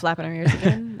 Dog flapping her ears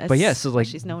again. But yeah, so like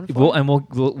she's known for.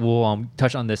 We'll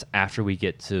touch on this after we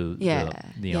get to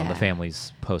the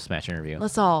family's post match interview.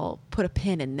 Let's all put a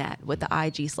pin in that with the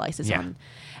IG slices on.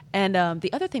 And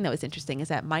the other thing that was interesting is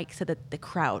that Mike said that the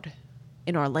crowd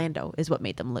in Orlando is what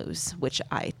made them lose, which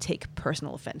I take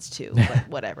personal offense to. But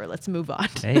whatever, let's move on.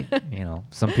 Hey,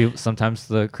 sometimes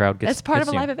the crowd gets. It's part of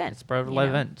a you. live event. It's part of a live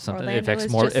event. Something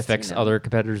Orlando affects other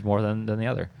competitors more than the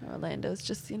other. Orlando's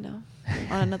just on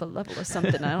another level or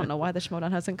something. I don't know why the Schmodown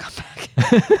hasn't come back.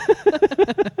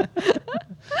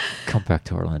 Come back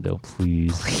to Orlando,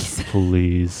 please.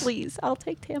 Please, I'll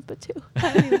take Tampa too.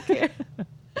 I don't even care.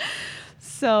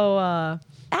 So,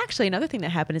 actually, another thing that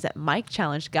happened is that Mike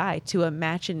challenged Guy to a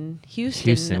match in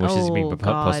Houston, which is being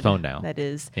postponed now. That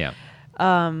is. Yeah.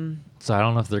 So I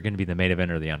don't know if they're going to be the main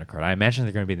event or the undercard. I imagine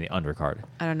they're going to be in the undercard.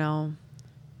 I don't know,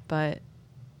 but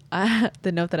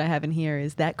the note that I have in here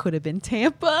is that could have been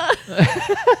Tampa.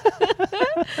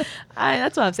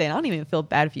 That's what I'm saying. I don't even feel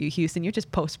bad for you, Houston. You're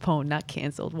just postponed, not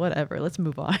canceled. Whatever. Let's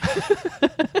move on.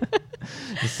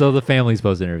 So the family's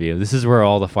post interview. This is where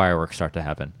all the fireworks start to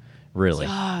happen. Really.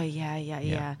 Oh,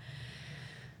 yeah.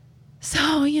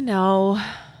 So,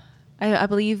 I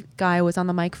believe Guy was on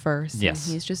the mic first. Yes.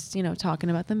 And he's just, talking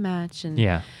about the match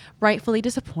and rightfully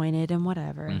disappointed and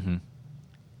whatever. Mm-hmm.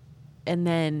 And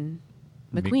then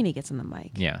McQueenie gets on the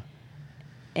mic. Yeah.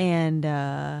 And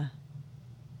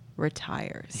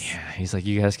retires. Yeah. He's like,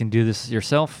 you guys can do this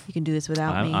yourself. You can do this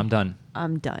without me. I'm done.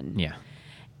 I'm done. Yeah.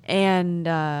 And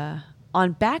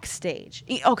on backstage.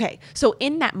 Okay. So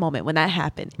in that moment when that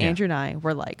happened, Andrew and I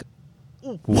were like,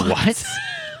 what?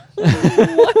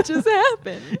 What just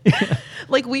happened?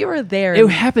 Like, we were there. It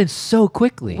happened so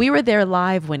quickly. We were there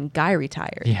live when Guy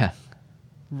retired. Yeah.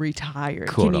 Retired.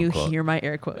 Quote, Can you unquote. hear my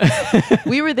air quotes?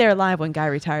 We were there live when Guy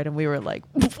retired, and we were like,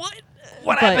 what?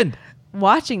 What happened?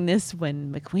 watching this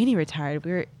when McQueenie retired,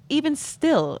 we were even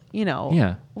still,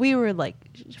 Yeah. we were like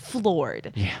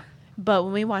floored. Yeah. But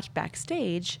when we watched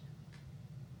backstage,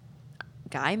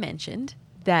 Guy mentioned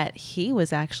that he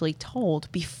was actually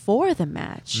told before the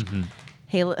match,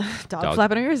 hey, dog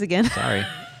flapping her ears again. Sorry.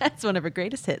 That's one of her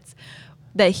greatest hits.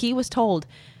 That he was told,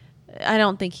 I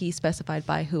don't think he specified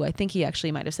by who. I think he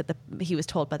actually might have said that he was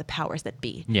told by the powers that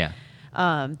be. Yeah.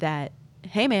 That,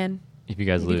 hey, man, If you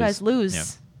guys lose, Yeah.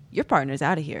 your partner's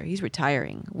out of here. He's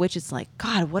retiring, which is like,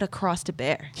 God, what a cross to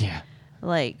bear. Yeah.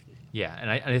 Like, Yeah,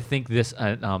 and I think this,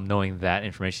 knowing that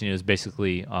information, is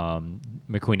basically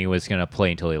McQueenie was going to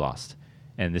play until he lost,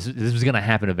 and this was going to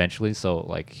happen eventually. So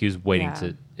like he was waiting Yeah.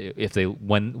 to if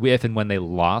and when they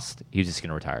lost, he was just going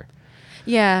to retire.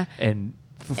 yeah. And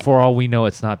for all we know,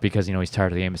 it's not because he's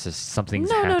tired of the game. It's just something's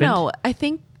happened. No. I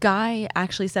think Guy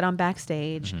actually said on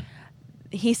backstage, Mm-hmm.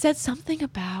 he said something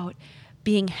about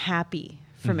being happy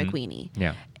for McQueenie.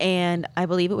 Yeah. And I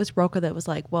believe it was Roca that was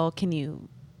like, well, can you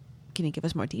give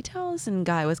us more details? And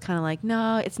Guy was kind of like,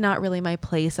 no, it's not really my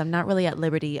place. I'm not really at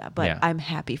liberty, but Yeah. I'm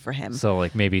happy for him. So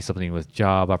like maybe something with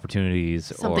job opportunities,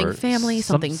 Something or family,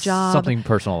 something job, something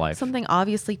personal life. Something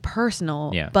obviously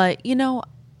personal. Yeah. But,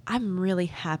 I'm really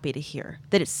happy to hear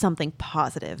that it's something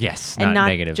positive. Yes, and not not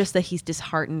negative. just that he's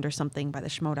disheartened or something by the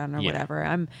Schmodown or Yeah.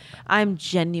 whatever. I'm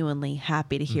genuinely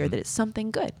happy to hear that it's something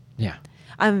good. Yeah.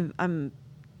 I'm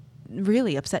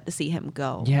really upset to see him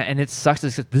go. Yeah, and it sucks.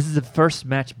 This is the first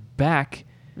match back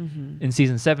in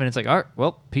season 7. It's like, all right,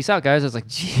 well, peace out, guys. It's like,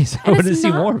 jeez, I And want to it's see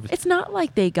not- more of it. It's not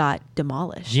like they got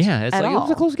demolished. Yeah, it's at like it was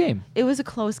a all. close game. It was a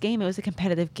close game. It was a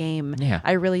competitive game. Yeah.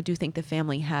 I really do think the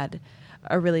family had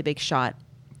a really big shot.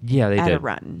 Yeah, they At did. a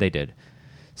run. They did.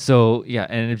 So yeah,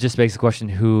 and it just begs the question: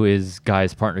 who is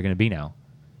Guy's partner going to be now?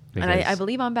 And I Because-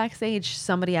 believe on backstage,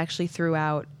 somebody actually threw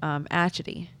out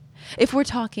Atchity. If we're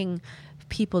talking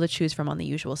people to choose from on the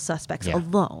usual suspects Yeah.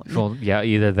 alone. Well, yeah,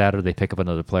 either that or they pick up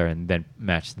another player and then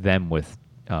match them with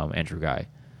Andrew Guy.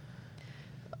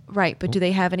 Right, but do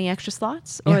they have any extra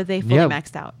slots? Or Yeah. are they fully Yeah.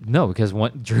 maxed out? No, because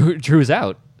Drew's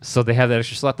out, so they have that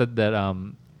extra slot that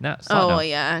no. slot now.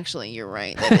 yeah, actually, you're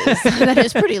right. That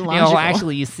is pretty logical.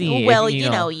 actually, you see, Well, if,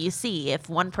 you see, if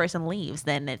one person leaves,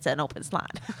 then it's an open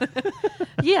slot.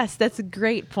 Yes, that's a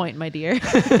great point, my dear.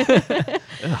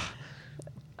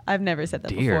 I've never said that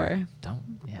dear, before. don't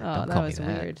Oh, don't that call was me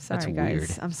that. weird. That's Sorry, guys.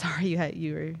 weird. I'm sorry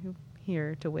you were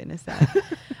here to witness that.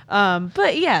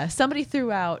 But yeah, somebody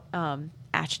threw out Atchity,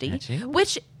 Atchity?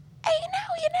 which you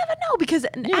never know because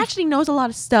Atchity knows a lot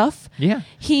of stuff. Yeah.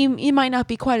 He might not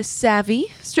be quite as savvy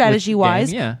strategy wise,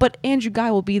 game, yeah. but Andrew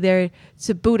Guy will be there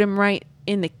to boot him right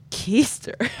in the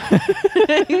keister.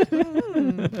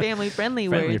 Family friendly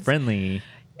words. Friendly.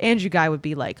 Andrew Guy would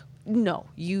be like, "No,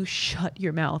 you shut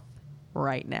your mouth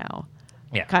right now,"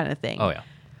 Yeah. kind of thing. Oh yeah.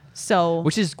 So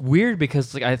Which is weird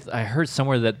because like I heard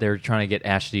somewhere that they're trying to get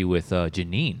Ashley with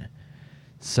Janine.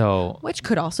 So which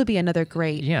could also be another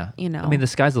great, yeah, you know. I mean the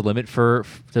sky's the limit for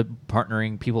to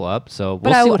partnering people up. So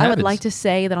but we'll see what I happens. would like to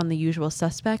say that on The Usual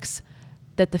Suspects,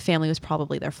 that the family was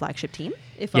probably their flagship team.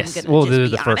 If Yes. I'm gonna Well, just they're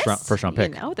be the first honest, round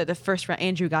pick. They're the first round.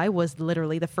 Andrew Guy was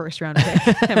literally the first round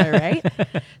pick. Am I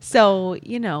right? So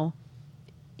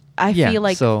I Yeah, feel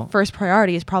like so- first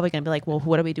priority is probably going to be like, well,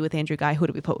 what do we do with Andrew Guy? Who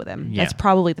do we put with him? Yeah. That's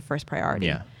probably the first priority.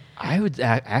 Yeah, I would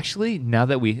actually now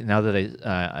that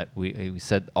we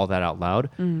said all that out loud,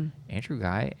 Andrew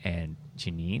Guy and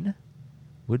Janine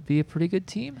would be a pretty good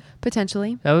team.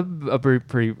 Potentially. That would be a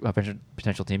pretty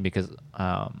potential team because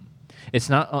it's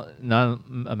not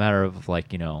a matter of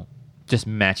like just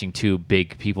matching two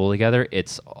big people together.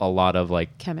 It's a lot of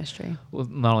like Chemistry. well,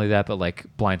 not only that, but like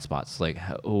blind spots. Like,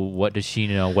 what does she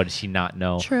know? What does she not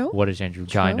know? True. What does Andrew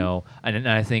Guy True. know? And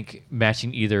I think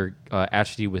matching either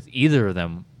Ashley with either of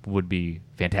them would be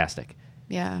fantastic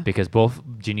Yeah. because both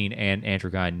Janine and Andrew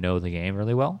Guy know the game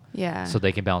really well. Yeah. So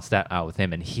they can balance that out with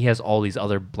him, and he has all these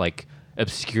other like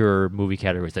obscure movie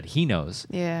categories that he knows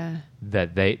Yeah.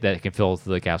 that can fill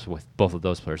the gaps with both of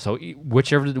those players. So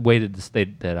whichever way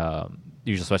that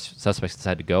Usual Suspects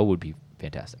decide to go would be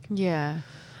fantastic. Yeah.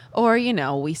 Or,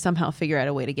 we somehow figure out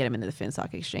a way to get him into the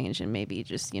Finstock Exchange and maybe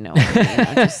just,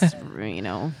 just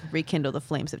rekindle the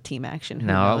flames of team action. Who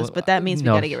knows? But that means we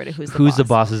got to get rid of who's the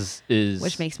boss. is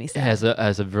Which makes me sad.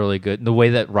 has a really good the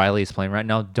way that Riley is playing right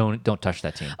now. Don't touch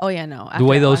that team. Oh, yeah, no. The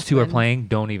way After that those last two are win. playing,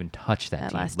 don't even touch that That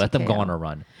team. last Let them go TKO. on a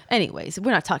run. Anyways,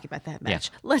 we're not talking about that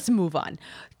match. Let's move on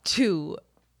to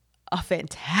a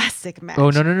fantastic match. Oh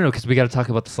no, because we got to talk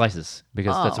about the slices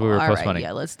because that's what we were all right, postponing.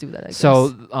 yeah, let's do that. I guess.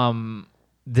 So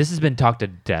this has been talked to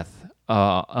death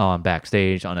on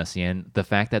backstage on SCN. The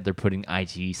fact that they're putting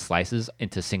IG slices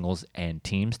into singles and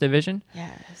teams division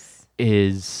yes.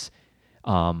 is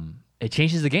it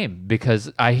changes the game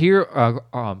because I hear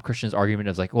Christian's argument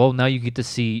of like, well, now you get to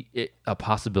see a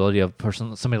possibility of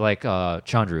somebody like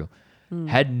Chandru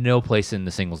had no place in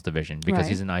the singles division because Right.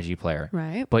 he's an IG player.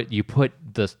 Right. But you put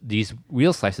these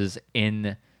wheel slices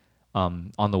in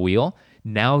on the wheel.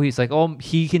 Now he's like, oh,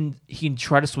 he can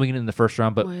try to swing it in the first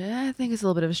round, but Well, I think it's a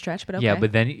little bit of a stretch, but okay. yeah,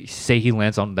 but then say he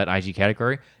lands on that IG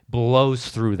category, blows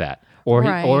through that. Or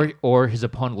Right. or his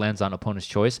opponent lands on opponent's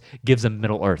choice, gives him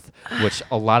Middle Earth, which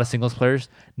a lot of singles players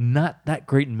not that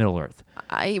great in Middle Earth.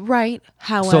 Right.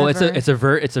 However, So it's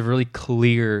a really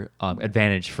clear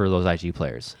advantage for those IG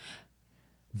players.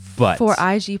 But for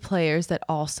IG players that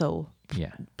also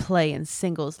yeah, play in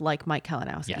singles like Mike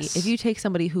Kalinowski. Yes. If you take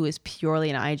somebody who is purely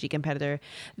an IG competitor,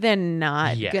 they're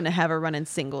not Yeah. going to have a run in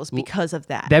singles because of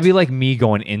that. that'd be like me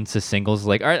going into singles,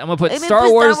 like, all right, I'm gonna put I'm gonna Star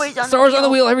put Wars, Star Wars on the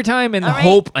wheel every time, and All right.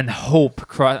 hope.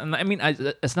 I mean,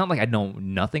 it's not like I know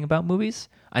nothing about movies.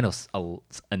 I know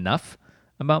enough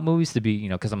about movies to be,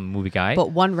 because I'm a movie guy.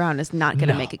 But one round is not going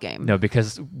to No. make a game. No,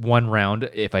 because one round,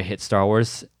 if I hit Star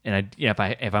Wars, and if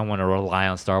I want to rely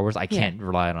on Star Wars, I can't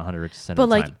rely on 100% But of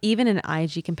the like time. even an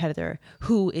IG competitor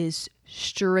who is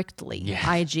strictly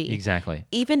Yeah, IG, exactly.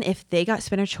 even if they got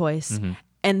spinner choice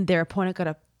and their opponent got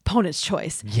opponent's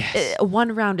choice, Yes.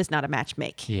 one round is not a match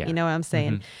make. Yeah. You know what I'm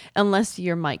saying? Unless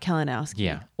you're Mike Kalinowski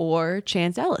Yeah. or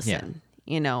Chance Ellison.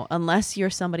 Unless you're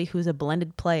somebody who's a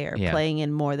blended player Yeah. playing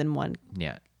in more than one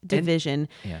Yeah. division,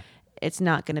 Yeah. it's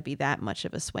not going to be that much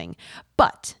of a swing.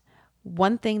 But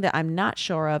one thing that I'm not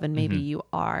sure of, and maybe you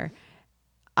are,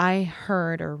 I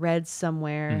heard or read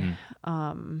somewhere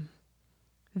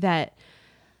that,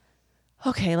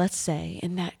 okay, let's say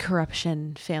in that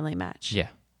corruption family match, Yeah.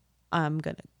 I'm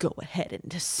going to go ahead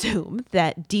and assume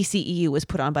that DCEU was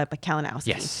put on by Kalinowski.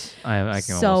 Yes. I can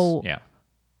So- almost, yeah.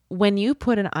 When you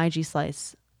put an IG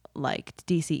slice like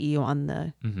DCEU on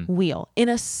the wheel in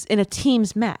a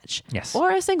team's match, Yes.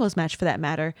 or a singles match for that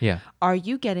matter, Yeah. are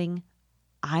you getting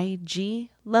IG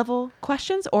level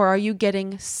questions or are you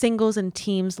getting singles and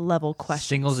teams level questions?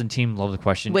 Singles and team love the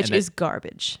question. Which and is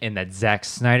garbage. and that Zack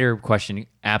Snyder question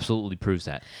absolutely proves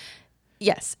that.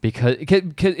 Yes. Because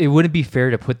it wouldn't be fair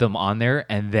to put them on there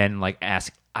and then like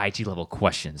ask IG level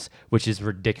questions, which is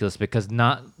ridiculous because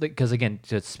again,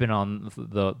 to spin on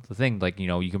the thing, like,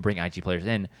 you can bring IG players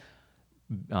in,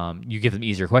 you give them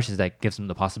easier questions that gives them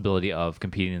the possibility of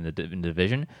competing in the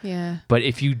division. Yeah. But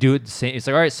if you do it the same, it's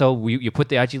like, all right, so you put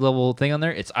the IG level thing on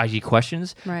there, it's IG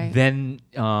questions. Right. Then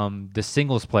the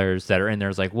singles players that are in there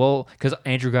is like, well, because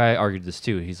Andrew Guy argued this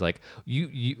too. He's like,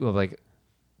 you like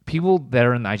people that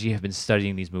are in the IG have been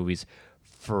studying these movies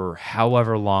for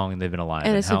however long they've been alive.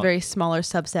 And it's a very smaller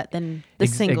subset than the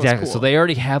singles exactly. pool. So they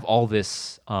already have all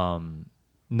this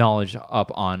knowledge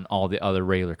up on all the other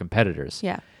regular competitors.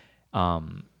 Yeah.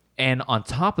 And on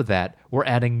top of that, we're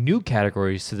adding new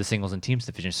categories to the singles and teams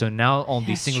division. So now all these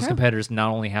That's singles true. competitors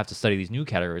not only have to study these new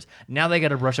categories, now they got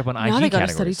to brush up on Now IG they got to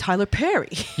categories. study Tyler Perry.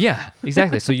 Yeah,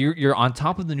 exactly. So you're on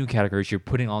top of the new categories. You're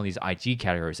putting all these IG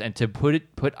categories, and to put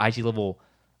IG level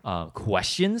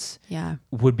questions Yeah.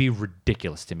 would be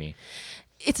ridiculous to me.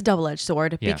 It's a double-edged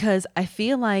sword Yeah. because I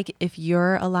feel like if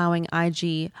you're allowing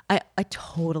IG, I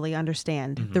totally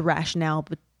understand Mm-hmm. the rationale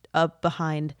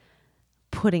behind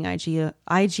putting IG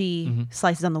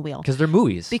slices on the wheel Because they're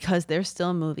movies. because they're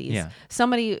still movies. Yeah.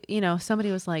 Somebody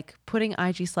was like, putting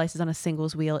IG slices on a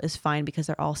singles wheel is fine because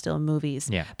they're all still movies.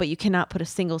 Yeah. But you cannot put a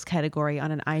singles category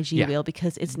on an IG Yeah. wheel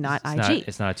because it's not it's IG.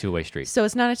 it's not a two-way street. So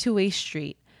it's not a two-way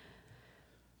street.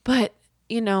 But,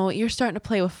 you're starting to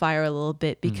play with fire a little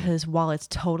bit because while it's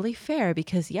totally fair,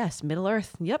 because yes, Middle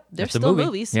Earth, yep, they're It's a still movie.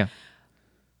 movies. Yeah.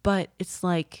 But it's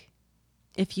like,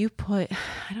 if you put,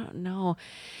 I don't know,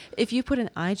 if you put an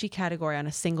IG category on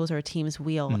a singles or a team's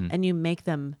wheel and you make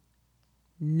them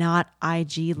not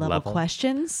IG level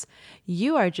questions,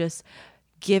 you are just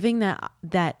giving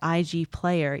that IG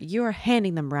player, you are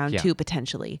handing them round Yeah. 2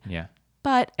 potentially. Yeah.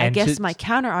 But I And guess to- my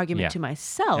counter argument yeah. to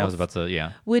myself I was about to,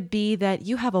 yeah. would be that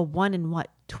you have a 1 in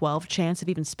 12 chance of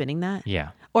even spinning that? Yeah.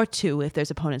 Or 2 if there's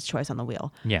opponent's choice on the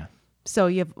wheel. Yeah. So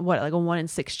you have like a 1 in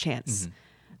 6 chance,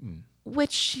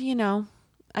 which,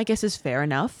 I guess is fair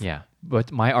enough. Yeah.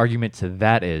 But my argument to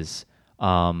that is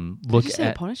look Did you say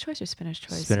at opponent's choice or spinner's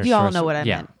choice? spinner's You all choice. know what I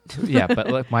yeah. meant. Yeah, but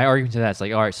look, my argument to that is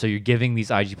like, all right, so you're giving these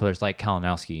IG players like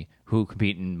Kalinowski who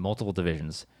compete in multiple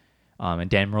divisions, and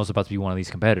Dan Murrell's about to be one of these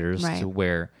competitors Right. to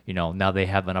where, now they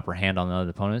have an upper hand on the other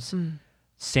opponents.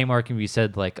 Same argument can be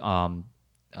said like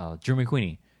Drew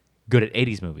McQueenie, good at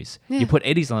 80s movies. Yeah. You put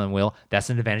 80s on the wheel, that's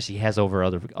an advantage he has over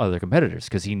other competitors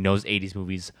because he knows 80s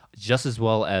movies just as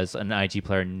well as an IG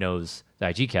player knows the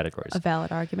IG categories. A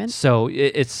valid argument. So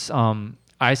it's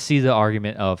I see the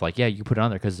argument of like, yeah, you put it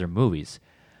on there because they're movies,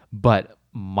 but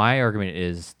my argument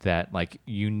is that like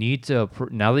you need to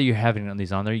now that you're having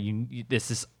these on there,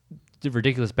 this is the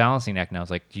ridiculous balancing act now.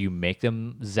 It's like, do you make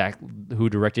them Zach, who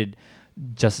directed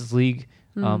Justice League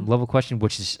level question,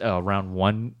 which is round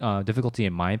 1 difficulty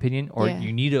in my opinion, or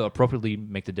you need to appropriately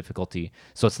make the difficulty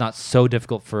so it's not so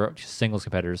difficult for singles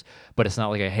competitors, but it's not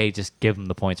like hey, just give them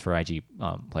the points for IG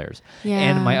players.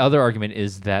 And my other argument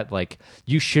is that like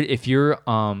you should, if you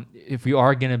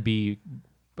are gonna be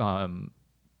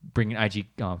bringing IG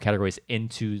categories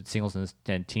into singles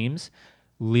and teams,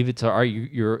 leave it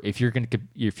to if you're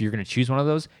gonna choose one of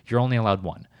those, you're only allowed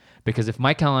one. Because if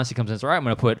Mike Kalinowski comes in and says, all right, I'm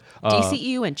going to put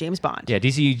DCU and James Bond. Yeah,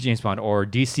 DCU, James Bond, or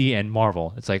DC and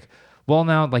Marvel. It's like, well,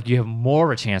 now like you have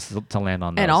more of a chance to land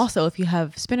on those. And also, if you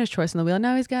have spinner's choice on the wheel,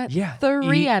 now he's got 3 out of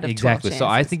 12 exactly. chances. So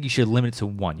I think you should limit it to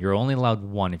 1. You're only allowed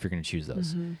 1 if you're going to choose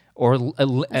those. Or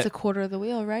it's a quarter of the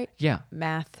wheel, right? Yeah.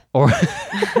 Math. Or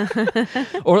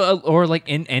or like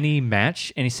in any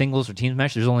match, any singles or teams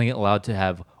match, there's only allowed to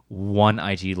have 1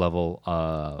 IG level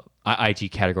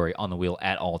IG category on the wheel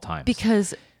at all times.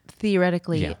 Because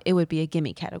theoretically, it would be a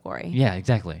gimme category. Yeah,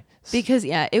 exactly. Because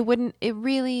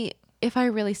if I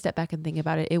really step back and think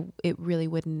about it, it really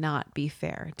would not be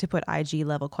fair to put IG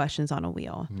level questions on a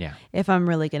wheel. Yeah. If I'm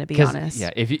really going to be honest. Yeah,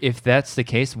 if that's the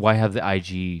case, why have the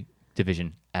IG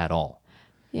division at all?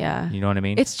 Yeah. You know what I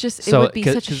mean? It's just, it would be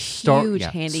such a huge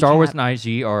handicap. Star Wars and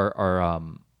IG are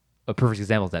a perfect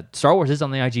example of that. Star Wars is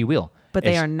on the IG wheel. But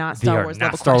they are not Star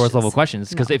Wars level questions.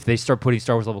 Because if they start putting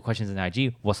Star Wars level questions in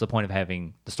IG, what's the point of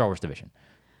having the Star Wars division?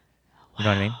 You know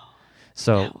what I mean?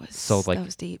 So that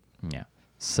was deep. Yeah.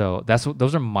 So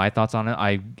those are my thoughts on it.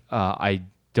 I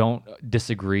don't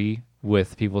disagree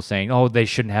with people saying, oh, they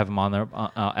shouldn't have them on there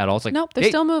at all. It's like, nope, they're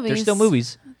still movies. They're still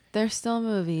movies. They're still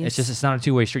movies. It's not a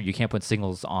two-way street. You can't put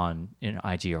singles on in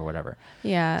IG or whatever.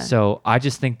 Yeah. So I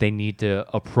just think they need to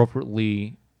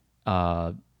appropriately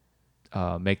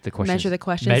make the questions. Measure the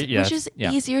questions, which is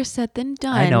easier said than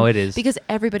done. I know it is. Because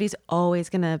everybody's always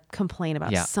going to complain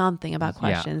about something about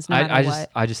questions, no matter what.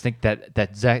 I just think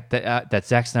that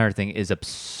Zack Snyder thing is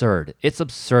absurd. It's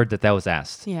absurd that was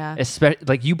asked. Yeah. Especially,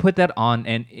 like, you put that on,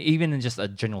 and even in just a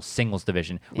general singles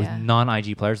division with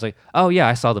non-IG players, like, oh, yeah,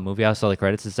 I saw the movie, I saw the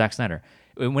credits, it's Zack Snyder.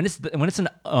 When it's an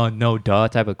no duh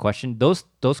type of question, those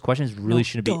questions really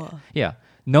shouldn't be. Yeah.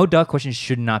 No duh questions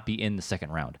should not be in the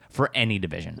second round for any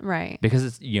division. Right. Because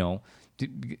it's,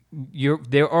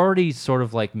 they're already sort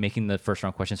of like making the first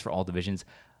round questions for all divisions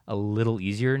a little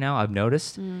easier now, I've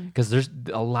noticed. Because there's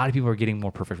a lot of people are getting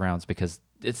more perfect rounds because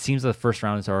it seems that the first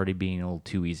round is already being a little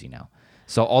too easy now.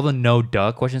 So all the no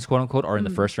duh questions, quote unquote, are in the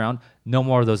first round. No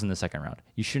more of those in the second round.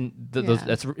 You shouldn't.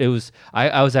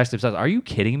 I was actually upset. Are you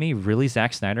kidding me? Really,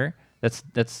 Zack Snyder? That's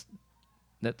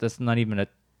not even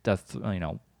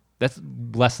that's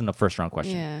less than a first round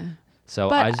question. Yeah. So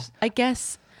but I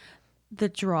guess the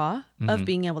draw of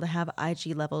being able to have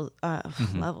IG levels,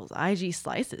 IG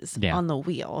slices on the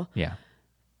wheel. Yeah.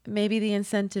 Maybe the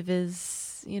incentive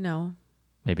is,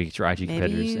 maybe get your IG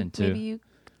competitors into. Maybe you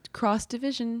cross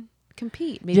division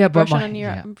compete. Maybe brush up on your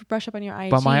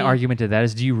IG. But my argument to that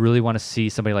is, do you really want to see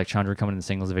somebody like Chandra come in the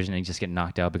singles division and just get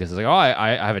knocked out because it's like, oh,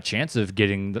 I have a chance of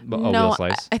getting a wheel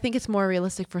slice? I think it's more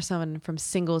realistic for someone from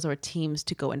singles or teams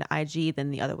to go into IG than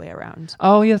the other way around.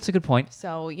 Oh, yeah, that's a good point.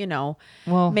 So,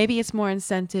 maybe it's more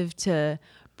incentive to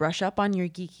brush up on your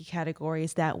geeky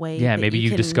categories that way. Yeah, maybe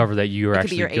you discover that you're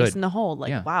actually good. It could be your ace in the hole.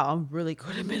 Like, wow, I'm really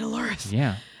good at Middle Earth.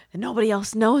 Yeah. And nobody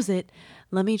else knows it.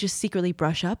 Let me just secretly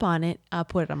brush up on it. I'll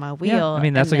put it on my wheel. Yeah, I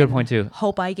mean, that's a good point too.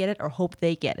 Hope I get it or hope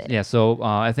they get it. Yeah, so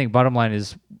I think bottom line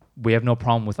is we have no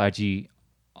problem with IG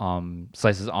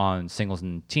slices on singles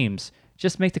and teams.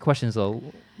 Just make the questions not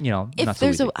so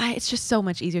easy. It's just so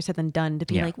much easier said than done to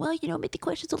be like, well, make the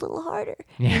questions a little harder.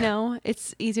 Yeah.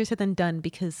 It's easier said than done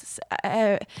because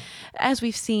as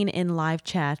we've seen in live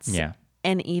chats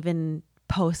and even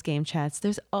post-game chats,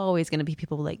 there's always going to be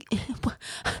people like,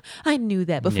 I knew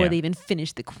that before they even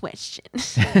finished the question.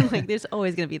 Like, there's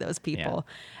always going to be those people.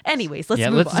 Yeah. Anyways, let's move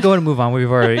on. Let's go and move on.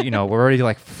 We've already, we're already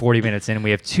like 40 minutes in and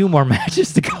we have 2 more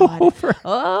matches to go over.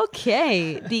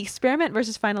 Okay. The experiment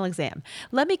versus final exam.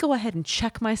 Let me go ahead and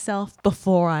check myself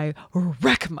before I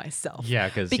wreck myself. Yeah,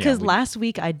 because last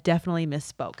week I definitely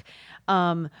misspoke.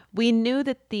 We knew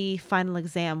that the final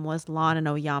exam was Lon and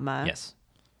Oyama. Yes.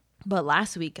 But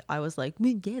last week I was like,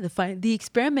 the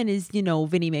experiment is,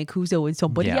 Vinny Mancuso and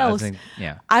somebody else.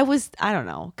 I don't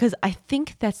know, because I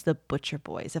think that's the Butcher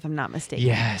Boys, if I'm not mistaken.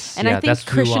 Yes. And I think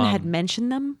Christian had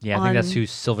mentioned them. Yeah, I think that's who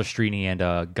Silvestrini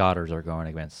and Goddard are going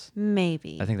against.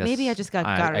 Maybe. Maybe I just got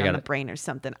Goddard on the brain or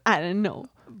something. I don't know.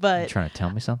 But you trying to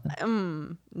tell me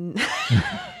something?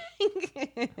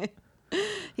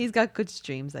 He's got good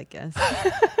streams, I guess.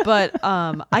 But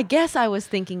I guess I was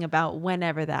thinking about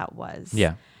whenever that was.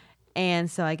 Yeah.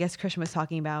 And so I guess Christian was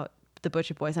talking about the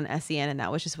Butcher Boys on SEN, and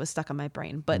that was just what's stuck on my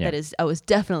brain. But Yeah. I was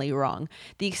definitely wrong.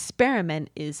 The Experiment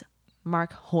is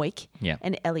Mark Hoyk Yeah.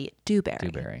 and Elliot Dewberry.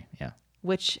 Dewberry. Yeah.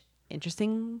 Which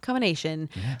interesting combination.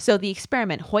 So the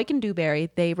Experiment, Hoyk and Dewberry,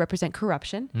 they represent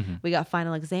corruption. Mm-hmm. We got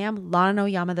Final Exam, Lana and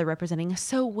Oyama, they're representing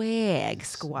Swag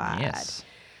Squad. Yes.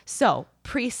 So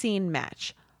pre-scene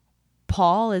match,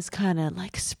 Paul is kind of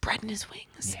like spreading his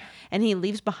wings, and he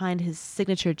leaves behind his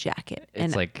signature jacket. It's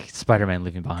and like Spider-Man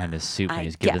leaving behind his suit when I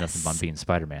he's giving up guess. on being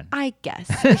Spider-Man. I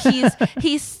guess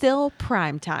he's still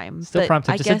prime time. Still but prime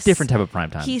time, I just a guess different type of prime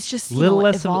time. He's just Of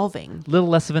evolving. a, little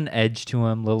less of an edge to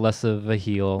him, a little less of a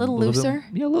heel, Little bit- looser?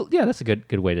 yeah, that's a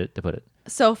good way to put it.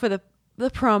 So for the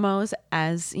promos,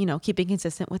 as you know, keeping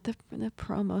consistent with the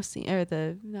promo scene, or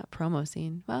the not promo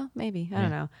scene. Well, maybe I don't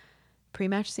know.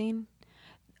 Pre-match scene.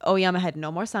 Oyama had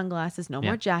no more sunglasses, no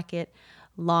more jacket.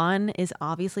 Lon is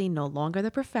obviously no longer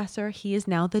the professor. He is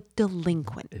now the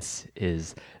delinquent. This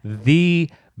is the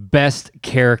best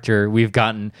character we've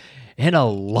gotten in a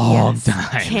long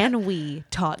time. Can we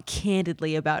talk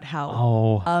candidly about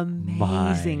how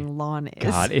amazing Lon is?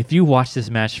 God, if you watch this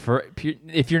match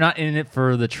if you're not in it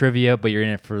for the trivia, but you're in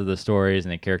it for the stories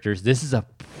and the characters, this is a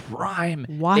prime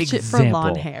Watch it for example.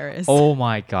 Lon Harris. Oh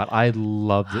my God, I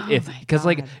loved it. Because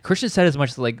like God. Christian said as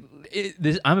much like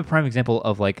I'm a prime example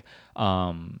of like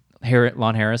Lon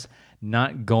Harris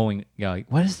not going.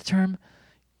 What is the term?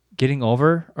 Getting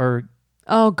over or.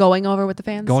 Oh, going over with the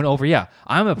fans? Going over, yeah.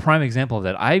 I'm a prime example of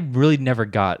that. I really never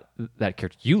got that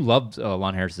character. You loved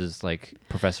Lon Harris's like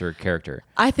professor character.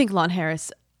 I think Lon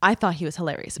Harris, I thought he was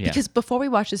hilarious. Yeah. Because before we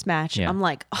watched this match, Yeah. I'm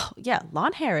like, oh, yeah,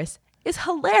 Lon Harris is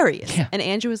hilarious. Yeah. And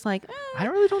Andrew was like, I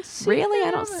really don't see really? it.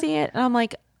 I don't see it. And I'm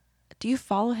like, do you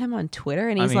follow him on Twitter?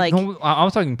 And he's I mean, like, no, I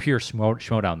was talking pure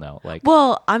Schmodown though. Like,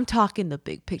 well, I'm talking the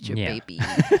big picture, Yeah. baby.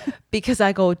 Because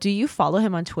I go, do you follow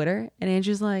him on Twitter? And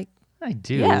Andrew's like, I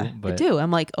do. yeah, but I do. I'm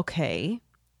like, okay.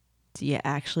 Do you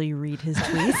actually read his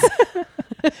tweets?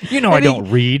 You know, I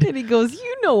don't read. And he goes,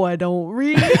 you know I don't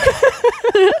read.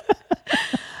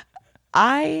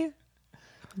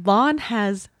 Lon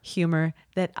has humor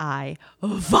that I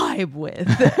vibe with.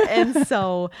 And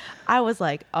so I was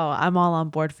like, oh, I'm all on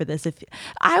board for this.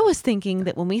 I was thinking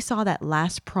that when we saw that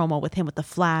last promo with him with the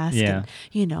flask and,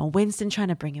 you know, Winston trying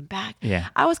to bring him back,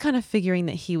 I was kind of figuring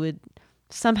that he would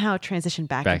somehow transition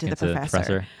back into the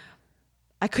professor.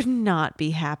 I could not be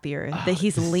happier that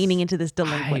he's leaning into this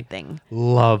delinquent thing.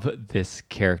 Love this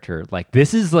character. Like,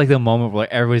 this is like the moment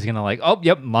where everybody's gonna like, oh,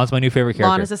 yep, Lon's my new favorite character.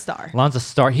 Lon is a star. Lon's a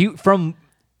star. He from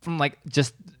like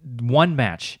just one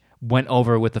match went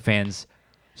over with the fans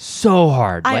so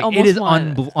hard. I Like, it is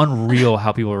almost unreal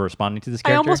how people are responding to this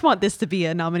character. I almost want this to be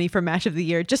a nominee for Match of the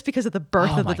Year just because of the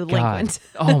birth of the delinquent.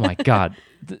 Oh my God.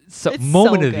 So, It's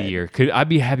moment so of the good. year. Could I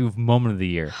be happy with moment of the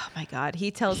year? Oh my God.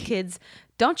 He tells kids,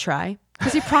 don't try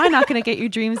because you're probably not going to get your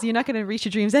dreams. You're not going to reach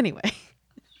your dreams anyway.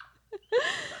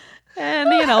 And,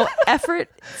 you know, effort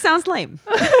sounds lame.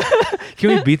 Can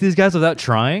we beat these guys without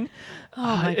trying? Oh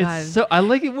my God. So I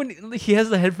like it when he has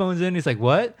the headphones in. He's like,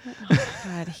 what?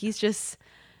 God, he's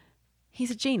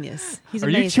a genius. He's Are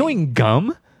amazing. you chewing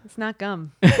gum? It's not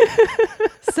gum.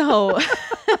 So,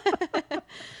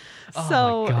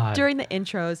 Oh my God. during the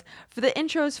intros, for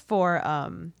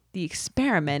the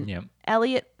experiment, Yep.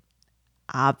 Elliot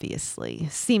obviously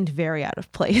seemed very out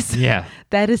of place. Yeah.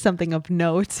 That is something of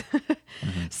note.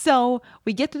 So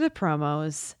we get to the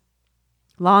promos.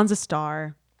 Lon's a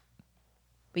star.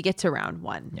 We get to round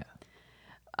one.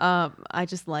 Yeah. I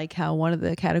just like how one of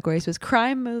the categories was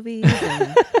crime movies.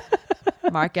 And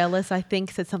Mark Ellis, I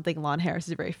think, said something Lon Harris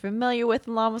is very familiar with.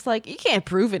 And Lon was like, you can't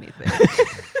prove anything.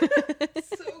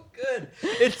 So good.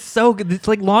 It's so good. It's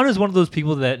like Lon is one of those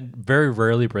people that very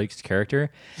rarely breaks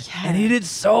character. And he did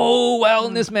so well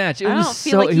in this match. It I was don't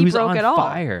feel like he he was broke on at all.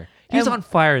 fire. He was And- on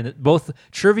fire in both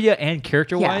trivia and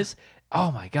character wise. Oh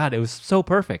my God, it was so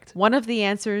perfect. One of the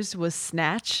answers was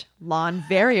Snatch. Lon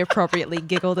very appropriately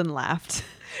giggled and laughed.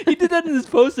 He did that in his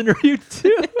post interview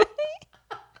too.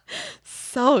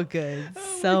 So good.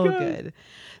 So good.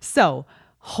 So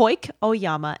Hoyk,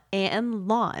 Oyama, and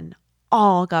Lon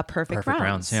all got perfect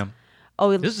rounds. Yeah.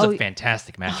 Oh, This is a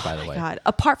fantastic match, by the way. God.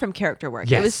 Apart from character work.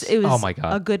 Yes. It was Oh my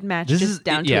God. a good match This just is-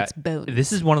 down yeah, to its bones.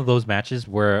 This is one of those matches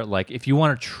where, like, if you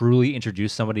want to truly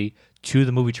introduce somebody to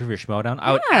the movie Trivia Schmodown,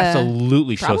 I would Yeah,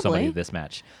 absolutely show somebody probably. this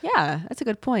match Yeah, that's a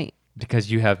good point.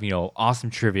 because you have, you know, awesome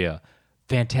trivia,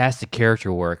 fantastic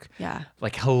character work, Yeah.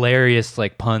 like hilarious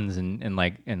like puns and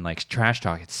like trash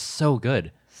talk. It's so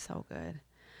good. So good.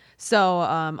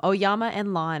 So Oyama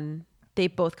and Lon, they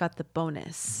both got the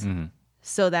bonus. Mm-hmm.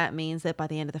 So that means that by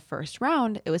the end of the first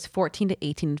round, it was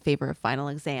 14-18 in favor of Final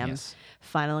Exam. Yes.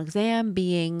 Final Exam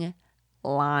being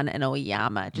Lon and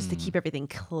Oyama, just Mm-hmm. to keep everything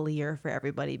clear for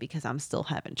everybody because I'm still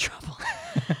having trouble.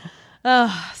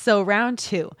 So round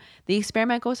 2, the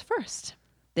experiment goes first.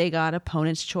 They got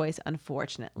opponent's choice,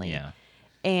 unfortunately. Yeah.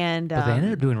 And But they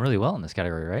ended up doing really well in this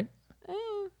category, right?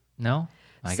 No?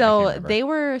 I can't so remember. they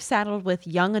were saddled with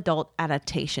young adult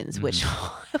adaptations, which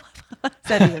Mm-hmm. what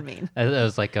does that even mean? It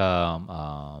was like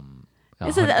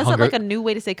Is it like a new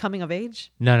way to say coming of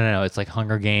age? No. It's like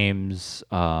Hunger Games.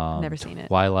 Never seen it.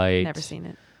 Twilight. Never seen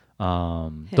it.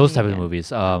 Those me type of again.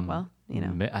 movies. Well, you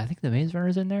know. I think the Maze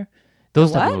Runner's in there.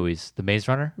 Those type of what? movies. The Maze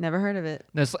Runner. Never heard of it.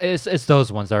 It's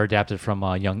those ones that are adapted from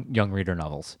young reader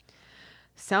novels.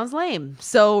 Sounds lame.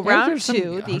 So round There's some- 2,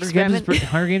 the Hunger experiment.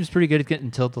 Hunger Games is pretty good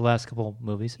until the last couple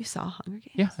movies. You saw Hunger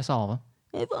Games? Yeah, I saw all of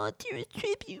them. I volunteer as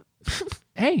tribute.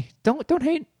 Hey, don't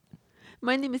hate.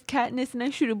 My name is Katniss, and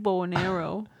I shoot a bow and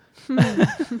arrow.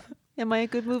 Am I a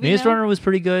good movie Maze now? Runner was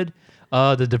pretty good.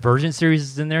 The Divergent series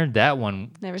is in there. That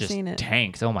one Never just seen it.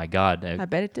 tanks. Oh my god. I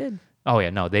bet it did. Oh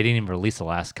yeah, no, they didn't even release the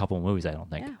last couple of movies. I don't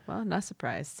think. Yeah, well, not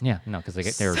surprised. Yeah, no, because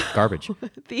they're garbage.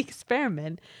 The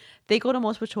experiment, they go to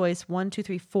multiple choice 1, 2,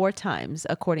 3, 4 times,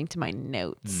 according to my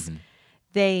notes.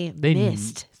 They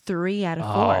missed 3 out of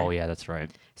 4. Oh yeah, that's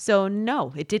right. So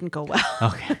no, it didn't go well.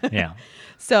 Okay, yeah.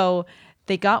 So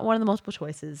they got one of the multiple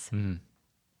choices.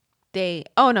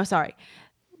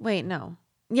 Wait, no.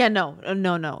 Yeah, no.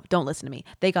 Don't listen to me.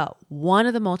 They got one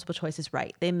of the multiple choices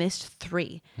right. They missed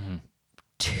 3.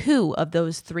 2 of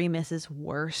those 3 misses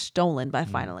were stolen by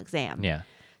Final Exam. Yeah.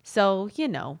 So,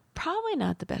 probably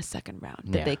not the best second round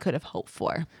that Yeah. they could have hoped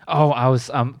for. Oh, I was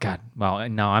God. Well,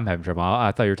 now I'm having trouble.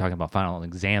 I thought you were talking about Final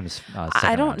Exams.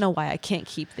 I don't round. know why I can't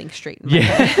keep things straight in my Yeah.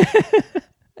 head.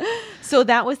 So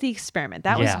that was the experiment.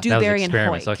 That was yeah, Dewberry and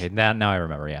experiments. Hoyk. Okay, now I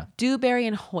remember. Yeah. Dewberry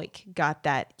and Hoyk got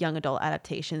that young adult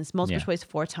adaptations, multiple Yeah. choice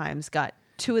 4 times, got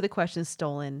 2 of the questions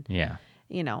stolen. Yeah.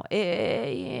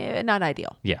 Not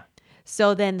ideal. Yeah.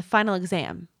 So then the Final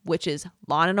Exam, which is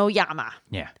Lon and Oyama,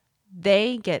 Yeah.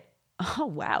 they get, oh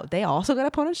wow, they also got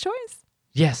opponent's choice.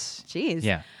 Yes. Jeez.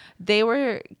 Yeah. They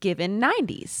were given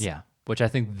 90s. Yeah. Which I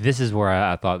think this is where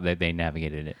I thought that they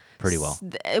navigated it pretty well.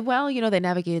 Well, they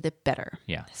navigated it better.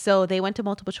 Yeah. So they went to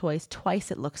multiple choice twice,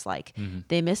 it looks like.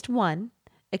 They missed 1.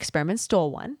 Experiment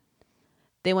stole 1.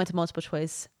 They went to multiple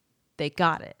choice. They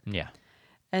got it. Yeah.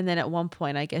 And then at one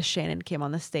point, I guess Shannon came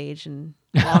on the stage and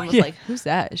Lon was like, who's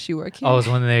that? Is she working? Oh, it was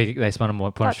when they spun them I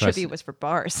one thought choice. trivia was for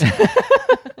bars.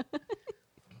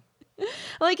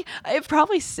 Like, it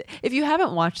probably, if you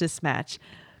haven't watched this match,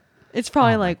 it's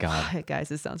probably Oh my like, God. "Hey, guys,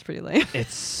 this sounds pretty lame.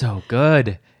 It's so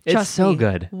good. It's Trust so me,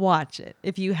 good. Watch it.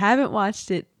 If you haven't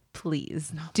watched it,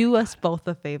 please do us both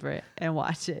a favor and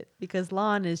watch it because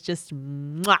Lon is just,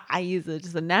 mwah,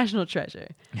 just a national treasure.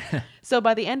 So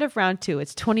by the end of round 2,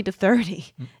 it's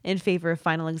 20-30 in favor of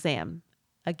Final Exam.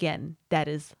 Again, that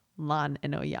is Lon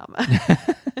and Oyama.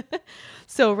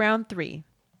 So round 3,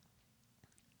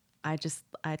 I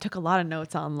took a lot of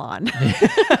notes on Lon.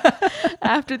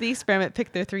 After the experiment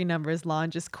picked their 3 numbers,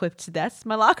 Lon just quipped, "That's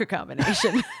my locker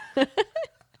combination."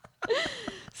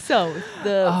 So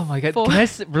Oh my god! Can I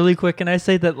really quick? Can I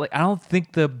say that I don't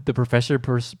think the professor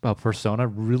persona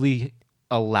really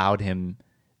allowed him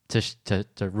to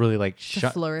really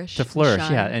flourish, to flourish,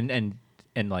 shine. yeah,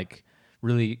 and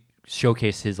really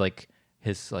showcase his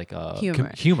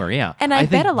Humor. humor, yeah. And I bet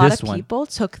think a lot this of one- people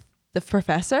took the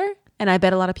professor, and I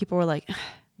bet a lot of people were like,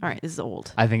 "All right, this is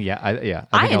old." I think I I think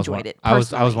was enjoyed one- it, I was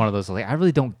personally. one of those I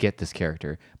really don't get this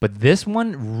character, but this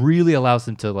one really allows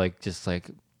him to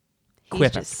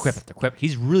quip just- after quip.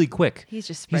 He's really quick. He's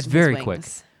just he's spreading very his quick.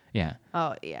 wings. Yeah.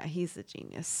 Oh yeah, he's a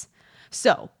genius.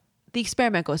 So the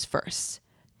experiment goes first.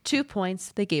 2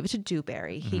 points. They gave it to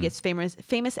Dewberry. He Mm-hmm. gets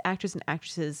famous actors and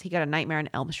actresses. He got a Nightmare on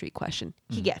Elm Street question.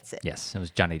 He gets it. Yes, it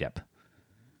was Johnny Depp.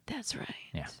 That's right.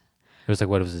 Yeah. It was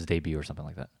what was his debut or something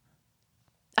like that?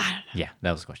 I don't know. Yeah,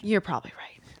 that was the question. You're probably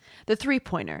right. The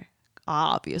 3-pointer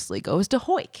obviously goes to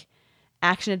Hoyk.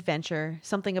 Action adventure,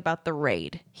 something about the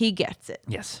raid. He gets it.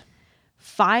 Yes.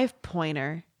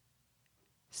 5-pointer,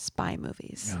 spy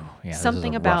movies. Oh, yeah, this is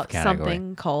Something a rough about category.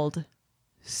 something called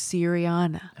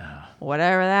Syriana.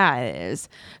 Whatever that is.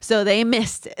 So they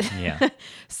missed it. Yeah.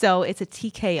 So it's a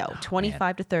TKO,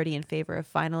 25-30 in favor of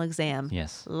Final Exam.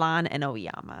 Yes. Lon and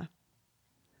Oyama.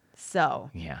 So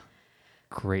Yeah.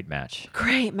 Great match.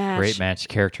 great match. Great match.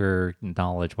 Character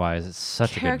knowledge wise, it's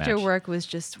such a good match. Character work was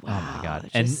just wow. Oh my god!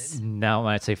 just- And now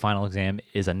when I say Final Exam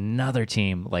is another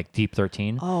team like Deep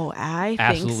 13. oh, I think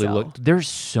Absolutely so. look. There's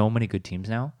so many good teams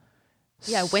now.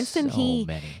 Yeah, Winston, so he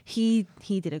many. he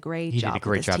did a great He job. did a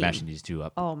great with this job team. matching these two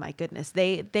up. Oh my goodness,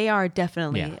 they are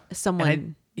definitely Yeah.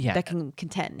 someone yeah. that can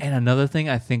contend. And another thing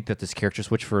I think that this character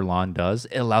switch for Lon does,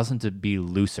 it allows him to be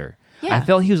looser. Yeah. I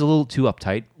felt he was a little too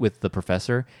uptight with the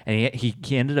professor, and he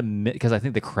ended up, because I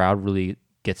think the crowd really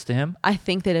gets to him. I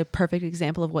think that a perfect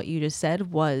example of what you just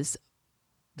said was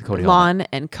Cody Hall. Lon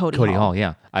and Cody Hall,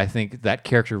 yeah. I think that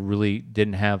character really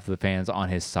didn't have the fans on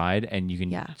his side, and you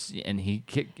can, and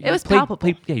it was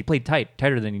palpable. He played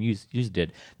tighter than he usually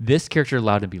did. This character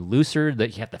allowed him to be looser,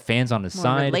 that he had the fans on his More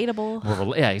side,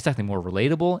 relatable. yeah, exactly, more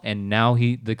relatable. And now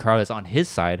the crowd is on his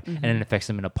side, and it affects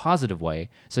him in a positive way.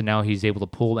 So now he's able to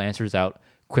pull the answers out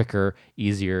quicker,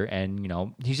 easier, and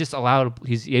he's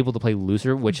able to play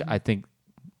looser, which I think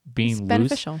being loose,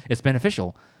 beneficial. It's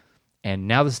beneficial. And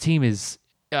now this team is.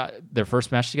 Their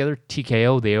first match together,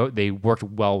 TKO, they worked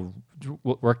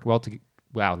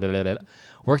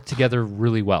together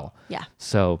really well. Yeah.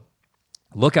 So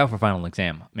look out for Final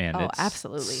Exam, man. Oh,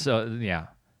 absolutely. So yeah.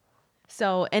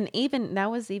 So, and even that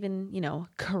was even,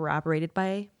 corroborated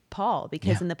by Paul,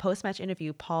 because in the post-match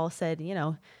interview, Paul said,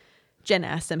 Jen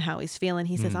asked him how he's feeling.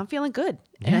 He says, I'm feeling good.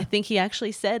 And I think he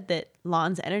actually said that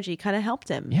Lon's energy kind of helped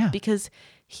him. Yeah. Because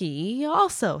he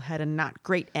also had a not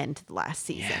great end to the last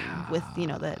season with,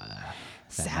 the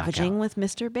savaging with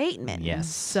Mr. Bateman. Yes.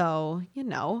 So,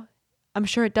 I'm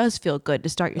sure it does feel good to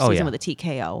start your season with a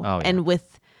TKO and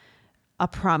with a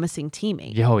promising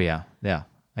teammate. Oh, yeah. Yeah.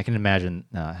 I can imagine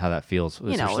how that feels.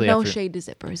 No shade to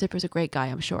Zipper. Zipper's a great guy,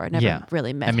 I'm sure. I never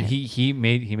really met him. I mean, he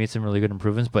made some really good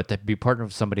improvements, but to be partnered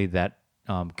with somebody that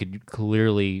could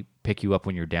clearly pick you up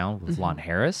when you're down with Lon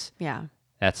Harris,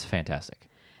 that's fantastic.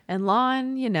 And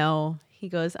Lon, he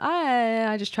goes,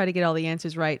 I just try to get all the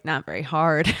answers right. Not very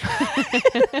hard.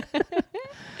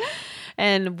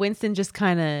 And Winston just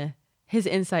kind of, his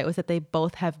insight was that they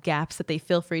both have gaps that they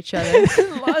fill for each other.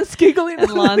 Lon's giggling.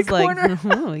 And Lon's like,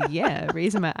 oh, yeah,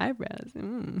 raising my eyebrows.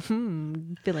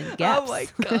 Filling gaps. Oh, my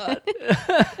God.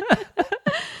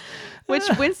 Which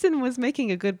Winston was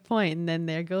making a good point. And then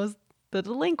there goes the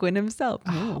delinquent himself.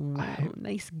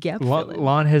 Nice gap filling.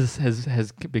 Lon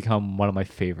has become one of my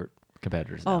favorite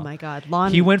competitors now. Oh my God,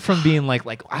 Lon! He went from being like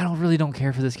I don't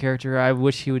care for this character. I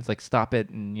wish he would stop it,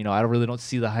 and I don't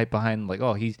see the hype behind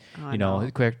he's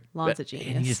quick. Lon's a genius.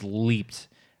 And he just leaped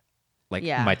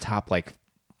my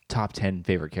top 10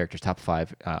 favorite characters, top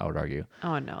 5. I would argue.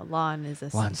 Oh no, Lon's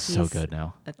so good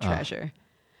now. A treasure.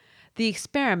 The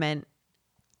experiment.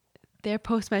 Their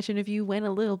post-match interview went a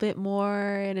little bit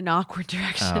more in an awkward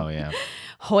direction. Oh, yeah.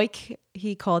 Hoik,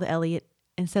 he called Elliot,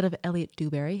 instead of Elliot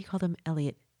Dewberry, he called him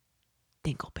Elliot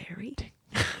Dingleberry.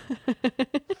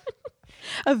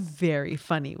 A very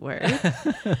funny word.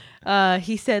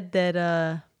 He said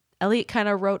that Elliot kind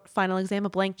of wrote Final Exam a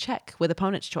blank check with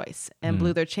opponent's choice and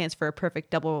blew their chance for a perfect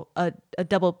double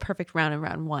perfect round in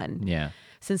round 1. Yeah.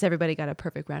 Since everybody got a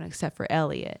perfect round except for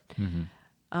Elliot.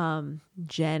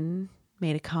 Jen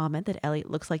made a comment that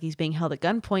Elliot looks like he's being held at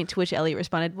gunpoint, to which Elliot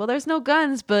responded, well, there's no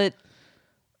guns, but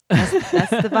that's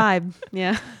the vibe.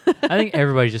 Yeah. I think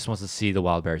everybody just wants to see the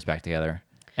Wild Bears back together.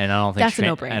 And I don't think That's a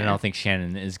no-brainer. And I don't think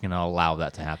Shannon is going to allow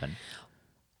that to happen.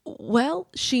 Well,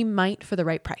 she might for the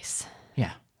right price.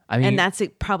 Yeah. I mean, and that's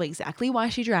probably exactly why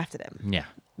she drafted him. Yeah.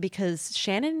 Because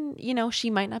Shannon, she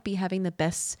might not be having the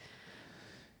best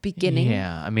beginning.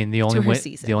 Yeah. I mean, the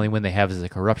only win they have is a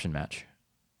corruption match.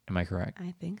 Am I correct?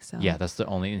 I think so. Yeah, that's the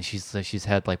only. And she's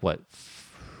had what?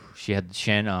 She had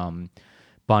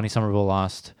Bonnie Somerville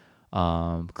lost,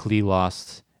 Klee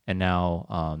lost, and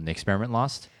now the Experiment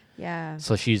lost. Yeah.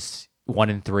 So she's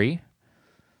 1-3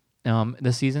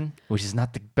 this season, which is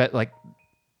not the best.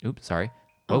 Oops, sorry.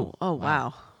 Oh,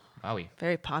 wow. Wowie.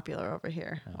 Very popular over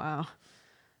here. Oh. Wow.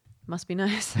 Must be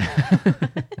nice.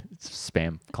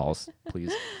 Spam calls,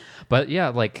 please. But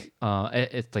yeah,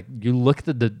 it's you look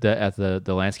at the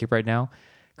landscape right now.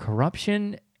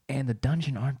 Corruption and the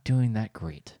dungeon aren't doing that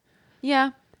great. Yeah,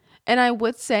 and I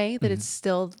would say that it's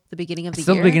still the beginning of the year.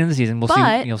 Still the beginning of the season. We'll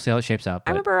see. You'll see how it shapes out.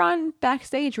 I remember on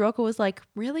backstage, Rocco was like,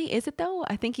 "Really? Is it though?"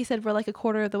 I think he said we're a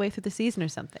quarter of the way through the season or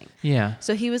something. Yeah.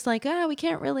 So he was like, we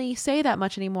can't really say that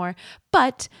much anymore,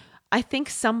 but. I think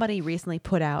somebody recently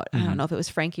put out, I don't know if it was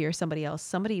Frankie or somebody else,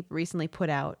 somebody recently put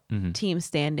out team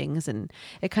standings, and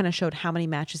it kind of showed how many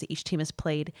matches each team has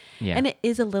played. Yeah. And it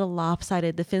is a little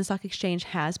lopsided. The Finstock Exchange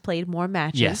has played more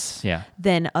matches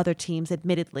than other teams,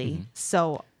 admittedly.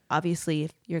 So obviously,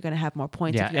 if you're going to have more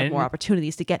points, if you have more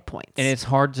opportunities to get points. And it's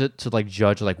hard to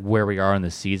judge where we are in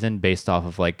the season based off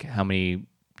of how many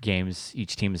games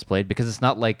each team has played, because it's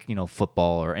not like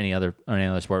football or any other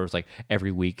sport where it's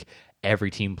every week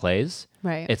every team plays.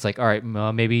 Right. It's like, all right,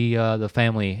 maybe the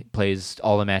family plays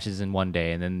all the matches in one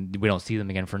day, and then we don't see them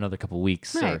again for another couple of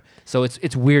weeks. Right. So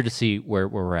it's weird to see where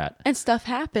we're at. And stuff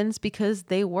happens because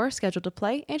they were scheduled to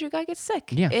play. Andrew Guy gets sick.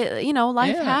 Yeah.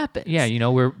 Life happens. Yeah,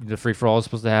 where the free-for-all is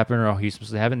supposed to happen, or he's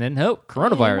supposed to happen, and then,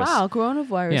 coronavirus. Wow,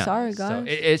 coronavirus. Yeah. Sorry, guys. So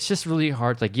it's just really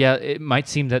hard. Like, yeah, it might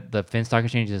seem that the Finn Stock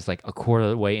Exchange is like a quarter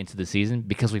of the way into the season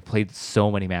because we played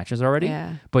so many matches already.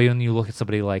 Yeah. But when you look at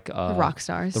somebody like The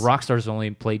Rockstars. the Rockstars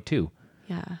only played 2.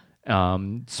 Yeah.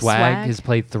 Swag has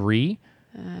played 3,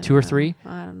 2 or 3.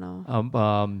 I don't know.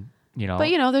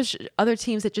 But there's other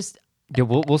teams that just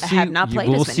we'll see. have not played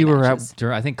We'll as see many where we're matches.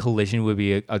 at. I think Collision would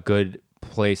be a good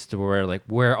place to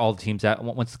where all the teams at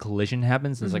once the Collision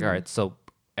happens. It's like, all right, so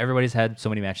everybody's had so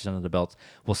many matches under the belts.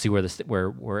 We'll see where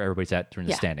where everybody's at during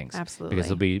the standings. Absolutely. Because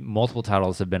there'll be multiple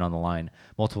titles have been on the line,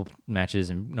 multiple matches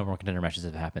and number one contender matches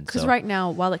have happened. Because right now,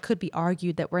 while it could be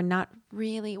argued that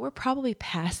we're probably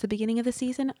past the beginning of the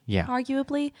season,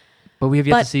 arguably. But we have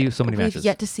yet to see so many matches. We've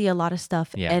yet to see a lot of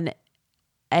stuff. Yeah. And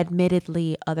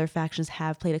admittedly, other factions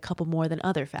have played a couple more than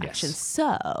other factions. Yes.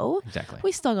 So Exactly.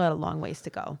 we still got a long ways to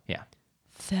go. Yeah.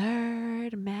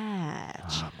 Third match.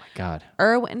 Oh my God.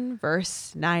 Irwin versus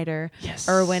Snyder. Yes.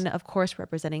 Irwin, of course,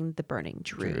 representing the Burning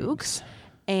Droogs.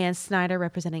 And Snyder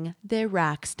representing the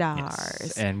Rockstars.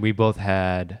 Yes. And we both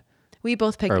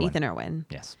picked Ethan Irwin.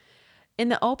 Yes. In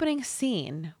the opening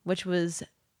scene, which was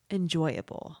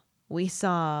enjoyable, we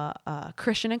saw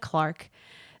Christian and Clark.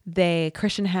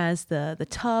 Christian has the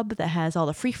tub that has all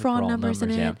the free-for-all numbers in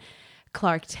it. Yeah.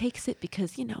 Clark takes it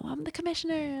because, I'm the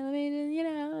commissioner. Let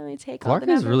me take Clark all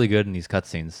the is numbers. really good in these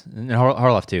cutscenes. And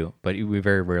Harloff too, but we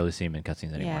very rarely see him in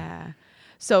cutscenes anymore. Yeah.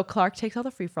 So Clark takes all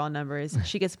the free-for-all numbers.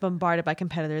 She gets bombarded by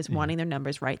competitors wanting their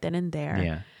numbers right then and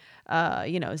there.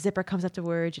 Yeah. Zipper comes up to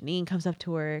her. Janine comes up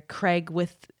to her. Craig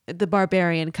with the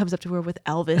Barbarian comes up to her with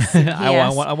Elvis. I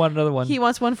want another one. He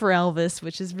wants one for Elvis,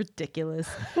 which is ridiculous.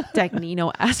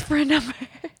 Dagnino asks for a number.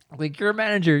 Like, you're a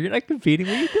manager. You're not competing.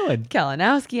 What are you doing?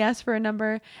 Kalinowski asked for a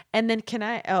number. And then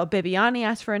Bibiani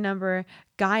asked for a number.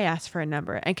 Guy asked for a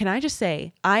number. And can I just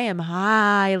say, I am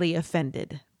highly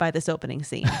offended by this opening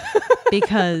scene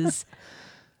because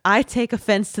I take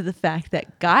offense to the fact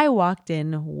that Guy walked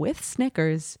in with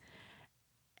Snickers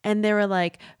and they were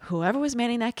like, whoever was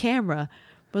manning that camera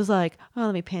was like, oh,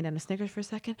 let me pan down the Snickers for a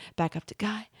second. Back up to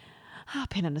Guy. Oh,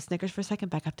 pan down the Snickers for a second.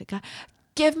 Back up to Guy.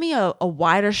 Give me a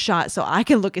wider shot so I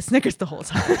can look at Snickers the whole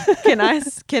time.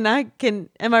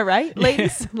 Am I right,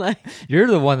 ladies? Like, You're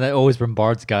the one that always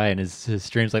bombards Guy in his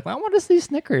streams like, I want to see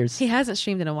Snickers. he hasn't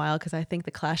streamed in a while because I think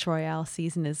the Clash Royale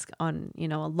season is on,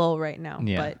 a lull right now.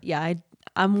 Yeah. But yeah,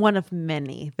 I'm one of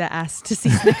many that asks to see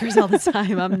Snickers all the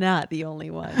time. I'm not the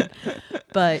only one.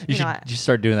 But You should just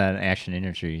start doing that in Action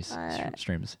Industries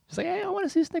streams. It's like, hey, I want to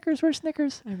see Snickers. Where's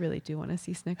Snickers? I really do want to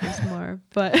see Snickers more.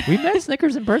 But We met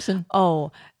Snickers in person.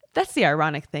 oh, that's the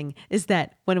ironic thing is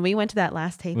that when we went to that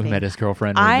last taping, We met his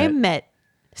girlfriend. I met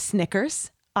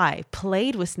Snickers. I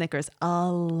played with Snickers a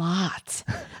lot.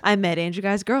 I met Andrew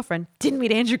Guy's girlfriend. Didn't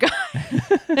meet Andrew Guy.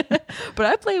 But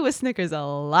I played with Snickers a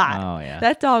lot. Oh, yeah.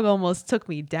 That dog almost took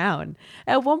me down.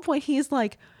 At one point, he's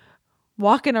like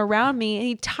walking around me and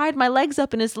he tied my legs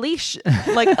up in his leash,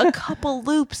 like a couple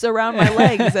loops around my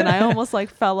legs. And I almost like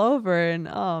fell over. And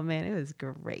oh, man, it was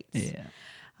great.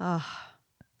 Yeah.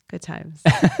 Good times.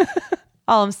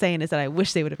 All I'm saying is that I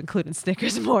wish they would have included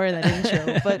Snickers more in that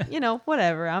intro. But,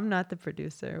 whatever. I'm not the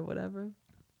producer or whatever.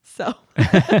 So.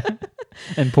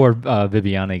 And poor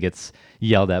Bibiani gets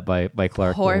yelled at by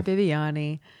Clark. Poor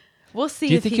Bibiani. We'll see.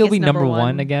 Do you if think he he'll gets be number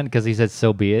one again? Because he said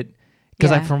so be it.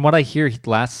 Because Yeah. from what I hear,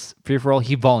 last free-for-all,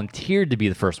 he volunteered to be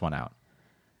the first one out.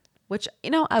 Which,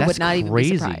 I That's would not even be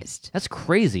crazy. surprised. That's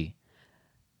crazy.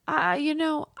 I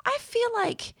feel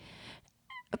like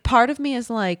part of me is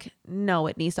like, no,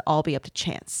 it needs to all be up to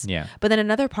chance. Yeah. But then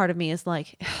another part of me is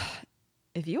like,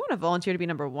 if you want to volunteer to be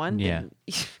number one, Yeah. then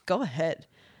go ahead.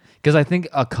 Because I think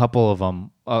a couple of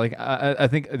them, I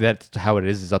think that's how it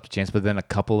is up to chance. But then a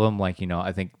couple of them,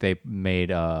 I think they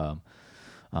made, what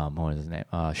was his name?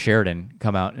 Sheridan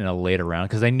come out in a later round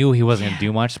because they knew he wasn't going to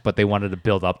do much, but they wanted to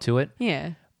build up to it.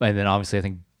 Yeah. And then obviously I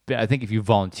think if you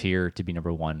volunteer to be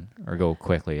number one or go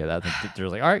quickly, I think they're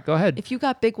like, all right, go ahead. If you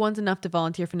got big ones enough to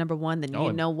volunteer for number one, then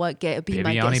you know what? Be my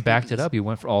Bibiani guest backed it please. up. He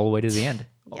went all the way to the end.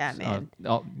 Yeah, man.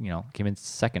 Came in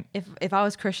second. If I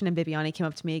was Christian and Bibiani came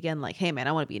up to me again, like, hey man,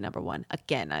 I want to be number one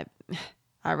again,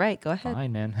 all right, go ahead.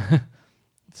 Fine, man.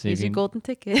 Here's your golden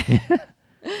ticket.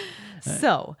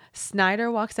 So Snyder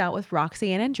walks out with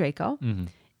Roxanne and Draco. Mm-hmm.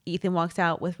 Ethan walks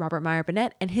out with Robert Meyer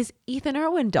Burnett and his Ethan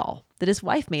Irwin doll that his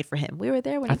wife made for him. We were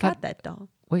there when he got that doll.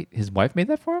 Wait, his wife made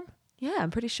that for him? Yeah, I'm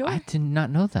pretty sure. I did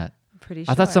not know that. pretty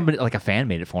sure. I thought somebody, like a fan,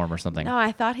 made it for him or something. No,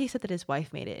 I thought he said that his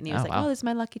wife made it, and he was Oh, like, wow. "Oh, this is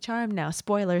my lucky charm now."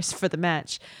 Spoilers for the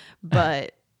match,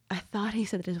 but I thought he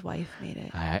said that his wife made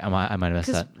it. I might have missed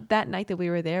Because that. that night that we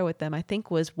were there with them, I think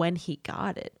was when he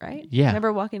got it, right? Yeah.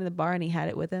 Remember walking to the bar and he had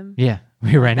it with him? Yeah,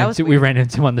 we ran That was into weird.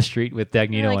 him on the street with You're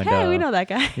Dagnino like, and hey, we know that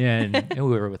guy. yeah, and we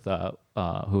were with who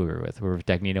we were with. We were with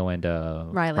Dagnino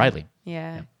and Riley.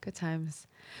 Yeah, good times.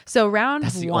 So round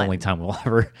That's the one. only time we'll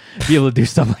ever be able to do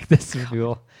stuff like this. We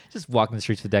will just walk in the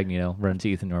streets with Dagnino, run into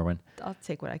Ethan Norwin. I'll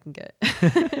take what I can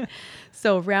get.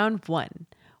 So round one,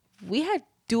 we had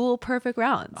dual perfect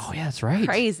rounds. Oh yeah, that's right.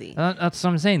 Crazy. That's what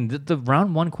I'm saying. The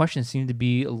round one questions seem to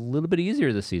be a little bit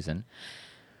easier this season.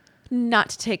 Not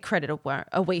to take credit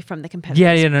away from the competitors.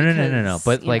 Yeah, no. because,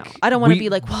 But you like, know, I don't want to be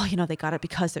like, well, you know, they got it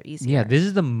because they're easier. yeah, this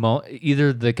is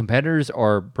either the competitors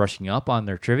are brushing up on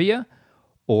their trivia,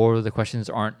 or the questions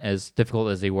aren't as difficult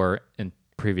as they were in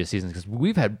previous seasons. Because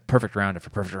we've had perfect round after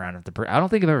perfect round after. I don't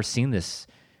think I've ever seen this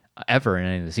ever in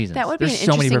any of the seasons. That would be There's an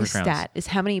so many interesting perfect rounds. stat, is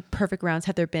how many perfect rounds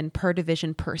have there been per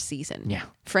division per season? Yeah.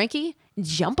 Frankie,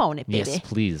 jump on it, baby. Yes,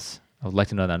 please. I would like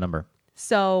to know that number.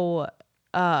 So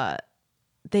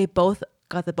they both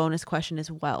got the bonus question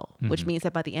as well, Mm-hmm. which means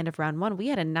that by the end of round one, we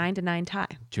had a 9-9 tie.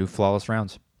 2 flawless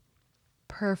rounds.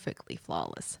 Perfectly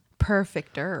flawless.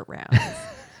 Perfecter rounds.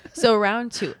 So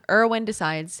round two, Erwin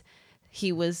decides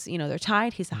he was, you know, they're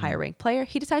tied. He's a higher ranked player.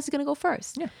 He decides he's going to go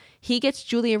first. Yeah. He gets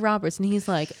Julia Roberts and he's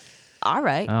like, all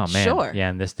right, Oh man. sure. Yeah,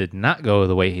 and this did not go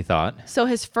the way he thought. So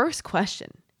his first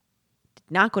question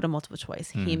did not go to multiple choice.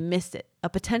 He Hmm. missed it. A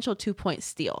potential 2-point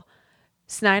steal.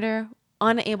 Snyder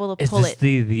unable to Is pull this it.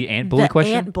 the ant bully the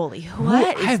question? ant bully.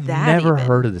 What is I've that? never even?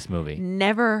 heard of this movie.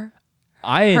 Never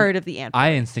I heard of the ant bully. I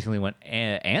instinctively went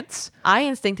ants. I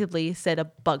instinctively said a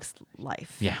bug's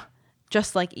life. Yeah.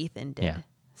 Just like Ethan did. Yeah.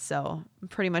 So I'm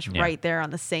pretty much Yeah. right there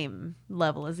on the same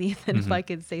level as Ethan, if I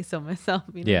could say so myself.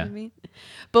 You know Yeah. what I mean?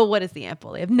 But what is the ant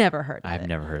bully? I've never heard of I've it.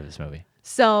 never heard of this movie.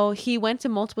 So he went to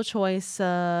multiple choice,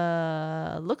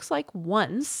 looks like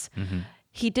once.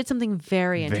 He did something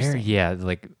very interesting.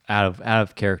 Like out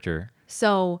of character.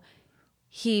 So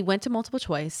he went to multiple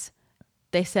choice.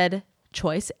 They said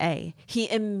choice A. He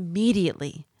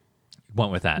immediately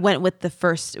Went with that. went with the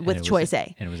first, it with was- choice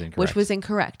A. and it was incorrect. Which was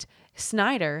incorrect.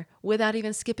 Snyder, without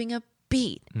even skipping a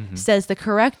beat, says the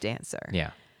correct answer.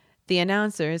 Yeah. The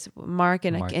announcers, Mark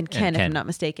and Ken, if Ken. I'm not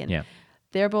mistaken, Yeah.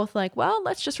 they're both like, well,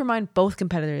 let's just remind both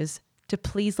competitors to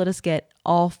please let us get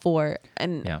all four.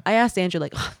 And Yeah. I asked Andrew,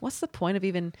 like, what's the point of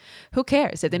even, who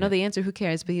cares? If they know the answer, who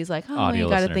cares? But he's like, oh, Audio you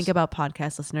got to listeners. think about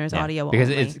podcast listeners, Yeah. audio because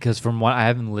only. because from what I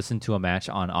haven't listened to a match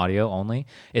on audio only,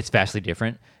 it's vastly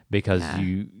different because Yeah.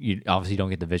 you obviously don't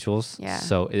get the visuals. Yeah.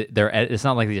 So it's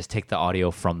not like they just take the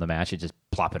audio from the match and just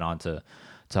plop it onto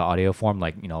audio form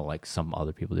like like some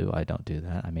other people do. I don't do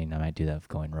that. I mean, I might do that with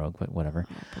Going Rogue, but whatever.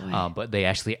 boy. But they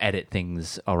actually edit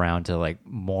things around to like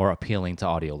more appealing to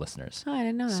audio listeners. Oh, I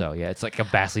didn't know that. So yeah, it's like a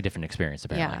vastly different experience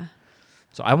apparently. Yeah.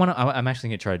 So I'm actually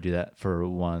gonna try to do that for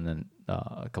one and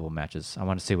a couple matches. I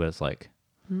want to see what it's like.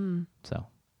 So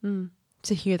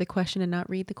To hear the question and not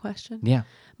read the question, yeah,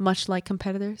 much like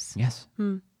competitors. yes,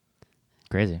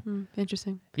 crazy.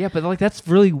 Interesting. Yeah, but like that's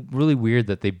really really weird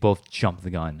that they both jumped the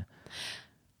gun.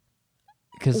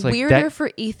 Because like Weirder that, for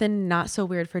Ethan, not so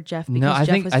weird for Jeff. Because no, I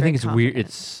Jeff think was I very think it's weird. confident.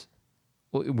 It's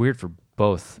weird for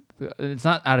both. It's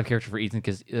not out of character for Ethan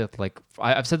because like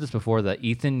I've said this before that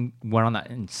Ethan went on that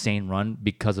insane run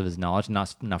because of his knowledge,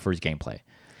 not for his gameplay.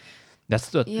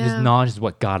 His Yeah. knowledge is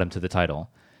what got him to the title,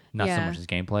 not so Yeah. much his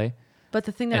gameplay. But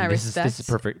the thing that And I this respect is a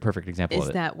perfect example is of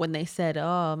it. that when they said,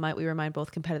 "Oh, might we remind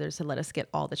both competitors to let us get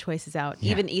all the choices out?"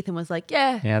 Yeah. Even Ethan was like,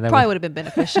 "Yeah, Yeah, that probably was- would have been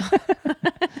beneficial."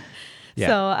 Yeah.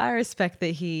 So I respect that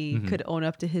he could own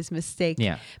up to his mistake.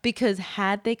 Yeah. Because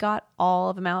had they got all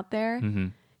of them out there,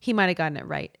 he might have gotten it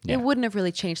right. Yeah. It wouldn't have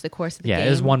really changed the course of the game. Yeah, it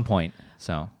was 1 point.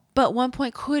 So But 1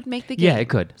 point could make the game. Yeah, it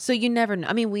could. So you never know.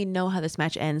 I mean, we know how this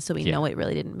match ends, so we Yeah. know it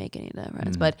really didn't make any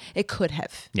difference, but it could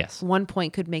have. Yes. 1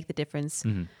 point could make the difference.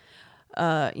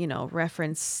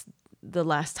 Reference the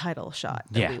last title shot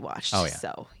that Yeah. we watched. Oh, yeah.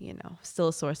 So, still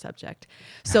a sore subject.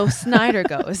 So Snyder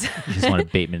goes. you just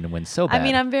wanted Bateman to win so I bad.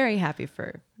 mean, I'm very happy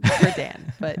for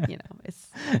Dan, but it is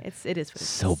what it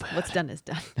So is. bad. What's done is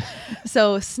done.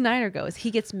 So Snyder goes.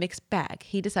 He gets mixed bag.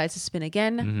 He decides to spin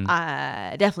again.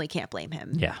 I definitely can't blame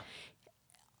him. yeah.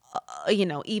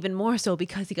 Even more so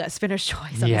because he got spinner's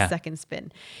choice on Yeah. the second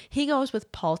spin. He goes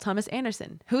with Paul Thomas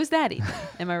Anderson. Who's that even?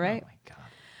 Am I right? Oh my god.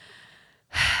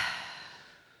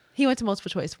 He went to multiple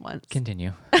choice once.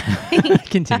 Continue.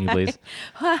 Continue, please.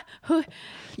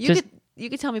 Just- You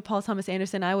could tell me Paul Thomas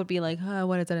Anderson. I would be like,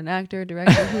 what is that? An actor,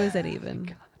 director? Who is that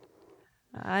even?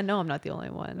 I know I'm not the only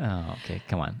one. Oh, okay.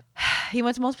 Come on. He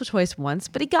went to multiple choice once,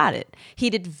 but he got it. He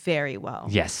did very well.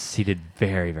 Yes, he did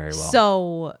very, very well.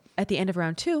 So at the end of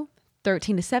round 2,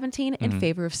 13-17 in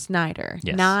favor of Snyder.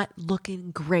 Yes. Not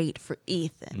looking great for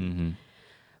Ethan. Mm-hmm.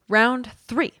 Round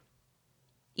 3.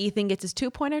 Ethan gets his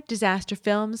 2-pointer, Disaster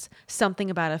Films,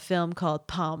 something about a film called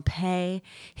Pompeii.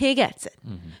 He gets it.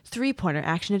 3-pointer,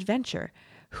 Action Adventure.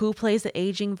 Who plays the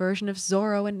aging version of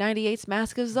Zorro in 98's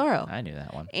Mask of Zorro? I knew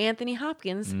that one. Anthony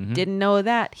Hopkins. Didn't know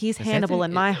that. He's Hannibal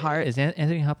in my heart. Is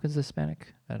Anthony Hopkins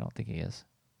Hispanic? I don't think he is.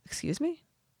 Excuse me?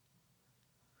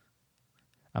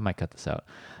 I might cut this out.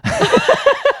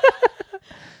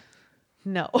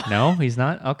 No. No, he's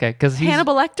not? Okay. Because he's...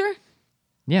 Hannibal Lecter?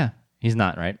 Yeah. He's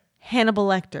not, right? Hannibal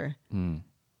Lecter. Mm.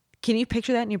 Can you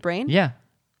picture that in your brain? Yeah.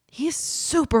 He's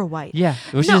super white. Yeah.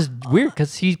 Which No. is weird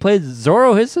because he played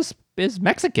Zorro. Is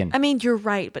Mexican. I mean, you're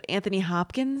right, but Anthony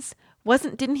Hopkins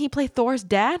didn't he play Thor's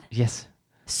dad? Yes.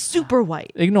 Super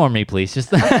white. Ignore me, please.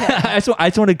 Just I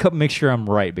just want to make sure I'm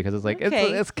right because it's like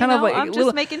Okay. it's kind of like I'm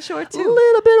just making sure a too.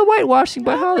 little bit of whitewashing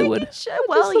by Hollywood. Making sure. Just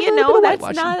Well, a little bit of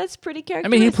whitewashing. that's pretty I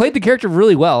characteristic. mean, he played the character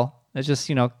really well. It's just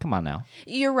come on now.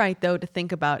 You're right though to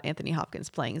think about Anthony Hopkins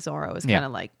playing Zorro is Yeah. kind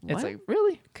of like what? It's like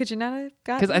really Could you not have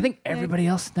gotten? because I think everybody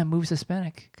else in that movie's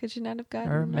Hispanic Could you not have gotten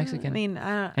or that? Mexican. I mean,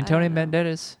 I Antonio don't know.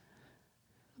 Banderas.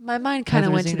 My mind kind of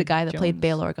Catherine went to the guy that played Zeta-Jones.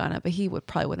 Bail Organa, but he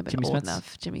probably wouldn't have been Jimmy old Smits?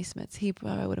 enough. Jimmy Smits. He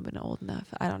probably would have been old enough.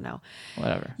 I don't know.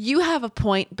 Whatever. You have a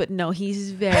point, but no,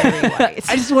 he's very white.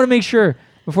 I just want to make sure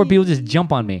before people just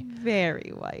jump on me.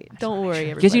 Very white. Don't worry,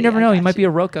 everybody. Because you never I know. He got might be you.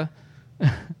 a Roca.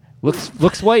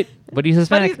 looks white, but he's But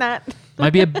Hispanic. he's not.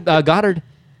 Might be a Goddard.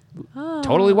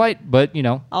 Totally white, but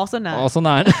Also not. also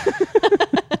not.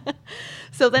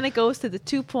 So then it goes to the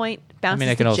 2-point I bounces mean,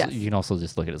 I to can also Jeff. you can also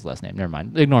just look at his last name. Never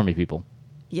mind. Ignore me, people.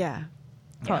 Yeah.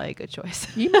 Probably a good choice.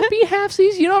 You might be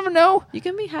halfsies. You never know. You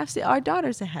can be half-C. Our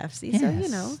daughter's a half-C, so you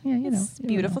know. Yeah, you know. It's a You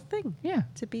beautiful thing Yeah.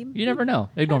 to be. You never know.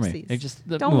 Ignore me. half-Cs. Like, just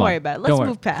Don't move worry on. about it. Don't Let's worry.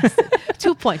 move past it.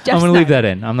 2-point. Jeff I'm gonna leave Snyder.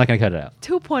 that in. I'm not gonna cut it out.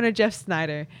 2-pointer Jeff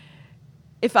Snyder.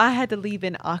 If I had to leave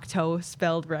in Octo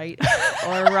spelled right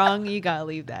or wrong, you gotta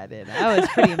leave that in. That was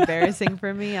pretty embarrassing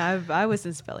for me. I was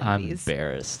in spelling I'm bees.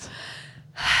 embarrassed.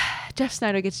 Jeff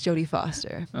Snyder gets Jodie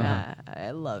Foster. Uh-huh.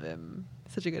 I love him.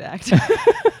 Such a good actor.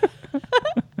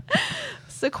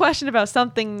 It's a question about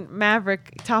something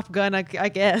Maverick, Top Gun, I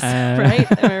guess.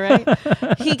 Right? Am I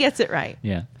right? He gets it right.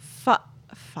 Yeah.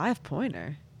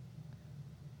 5-pointer.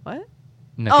 What?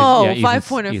 No, 'cause, Oh, yeah, Ethan's-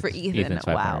 5-pointer for Ethan. Ethan's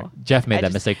 5-pointer. Wow. Jeff made I that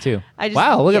just- mistake too. I just-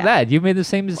 Wow, look at yeah. that. You made the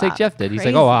same mistake Wow, Jeff did. He's like,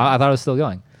 crazy. oh, I thought it was still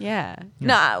going. Yeah.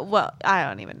 Nah, well, I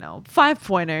don't even know.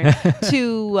 5-pointer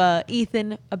to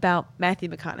Ethan about Matthew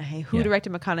McConaughey. Who Yeah.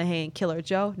 directed McConaughey and Killer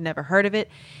Joe? Never heard of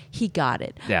it. He got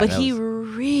it. Yeah, but that he was-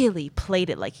 really played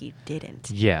it like he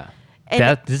didn't. Yeah.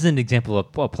 And- This is an example of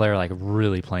a player like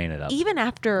really playing it up. Even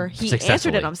after he Successfully.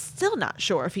 answered it, I'm still not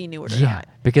sure if he knew it or Yeah, not.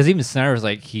 because even Snyder was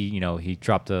like he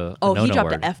dropped a Oh, no-no he dropped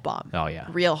word. an F-bomb. Oh yeah,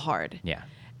 Real hard. yeah,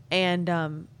 And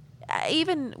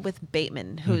even with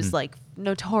Bateman, who's like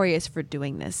notorious for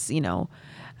doing this,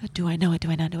 do I know it? Do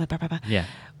I not know it? Blah, blah, blah. yeah,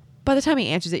 By the time he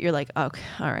answers it, you're like, okay,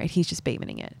 all right, he's just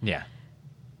Batemaning it. yeah,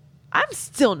 I'm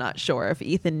still not sure if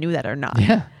Ethan knew that or not.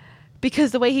 yeah.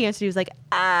 Because the way he answered, he was like,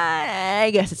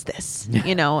 I guess it's this,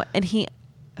 and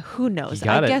who knows? He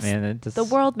got I it, guess man. It just- the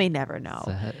world may never know.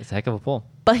 It's a heck of a pull.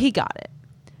 But he got it.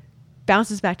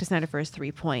 Bounces back to Snyder for his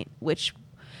 3-point, which,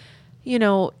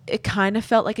 it kind of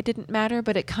felt like it didn't matter,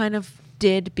 but it kind of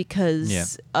did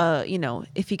because,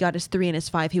 if he got his 3 and his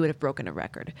 5, he would have broken a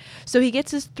record. So he gets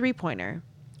his 3-pointer.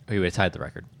 He would have tied the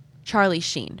record. Charlie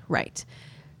Sheen, right.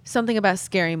 Something about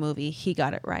Scary Movie, he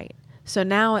got it right. So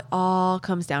now it all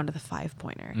comes down to the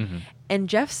 5-pointer. Mm-hmm. And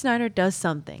Jeff Snyder does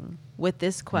something with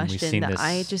this question seen that this-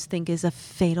 I just think is a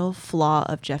fatal flaw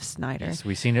of Jeff Snyder. Yes,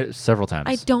 we've seen it several times.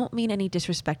 I don't mean any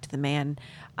disrespect to the man.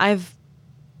 I've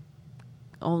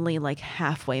only like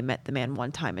halfway met the man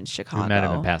one time in Chicago. We met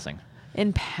him in passing.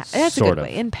 That's a Sort good of.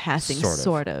 way. In passing, Sort of.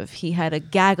 sort of. He had a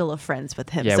gaggle of friends with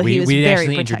him, Yeah, so we he was didn't very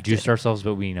actually protected. introduce ourselves,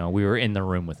 but we were in the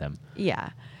room with him.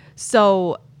 Yeah.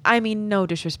 So I mean, no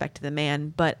disrespect to the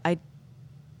man, but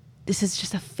this is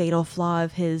just a fatal flaw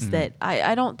of his Mm-hmm. that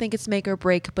I don't think it's make or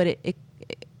break, but it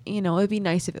it'd be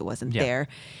nice if it wasn't Yeah. there.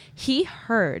 He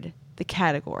heard the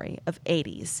category of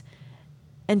 80s,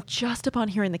 and just upon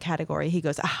hearing the category, he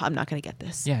goes, I'm not going to get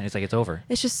this. Yeah, it's like it's over.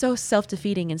 It's just so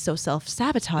self-defeating and so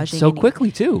self-sabotaging. So and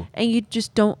quickly too. and you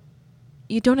just don't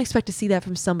expect to see that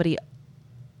from somebody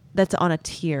that's on a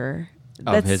tier Of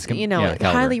that's his caliber.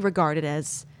 highly regarded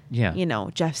as Yeah.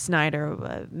 Jeff Snyder,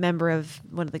 a member of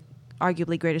one of the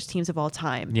arguably greatest teams of all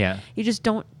time. Yeah. You just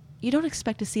don't you don't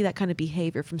expect to see that kind of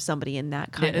behavior from somebody in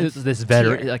that kind It's of this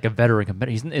veteran, tier. like a veteran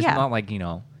competitor. It's Yeah. not like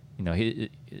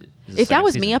If that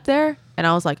was me up there and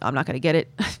I was like, I'm not going to get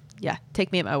it, yeah,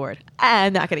 take me at my word.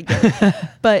 I'm not going to get it.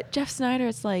 But Jeff Snyder,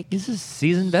 it's like, he's a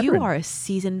seasoned veteran. you are a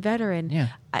seasoned veteran. Yeah.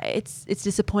 It's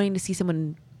disappointing to see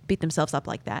someone beat themselves up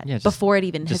like that Yeah, just- before it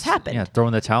even has happened. Yeah,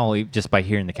 throwing the towel just by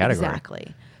hearing the category.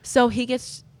 Exactly. So he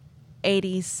gets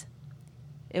 80s.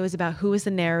 It was about who was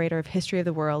the narrator of History of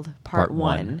the World, part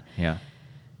one. Yeah.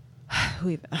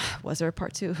 Was there a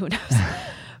part two? Who knows?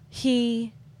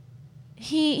 He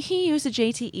used a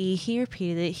JTE. He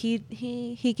repeated it.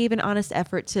 He gave an honest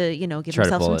effort to give Try to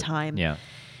himself pull some it. time. Yeah.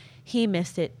 He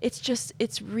missed it.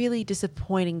 It's really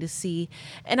disappointing to see.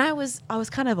 And I was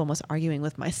kind of almost arguing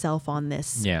with myself on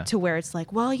this. Yeah. To where it's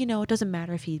like, well, it doesn't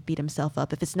matter if he beat himself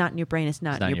up. If it's not in your brain, it's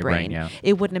not in not your brain. yeah.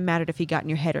 It wouldn't have mattered if he got in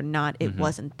your head or not. It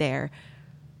wasn't there.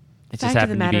 It Fact just of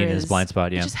happened the to be matter in his is, blind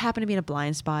spot. Yeah. It just happened to be in a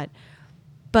blind spot.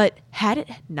 But had it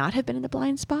not have been in the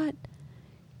blind spot,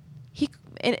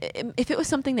 if it was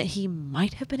something that he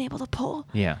might have been able to pull,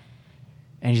 Yeah.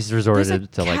 And he just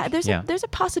resorted to like, there's a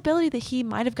possibility that he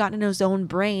might have gotten in his own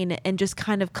brain and just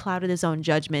kind of clouded his own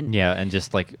judgment. Yeah, and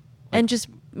just like And just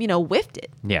whiffed it.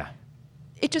 yeah.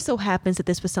 It just so happens that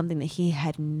this was something that he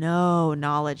had no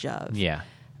knowledge of. Yeah.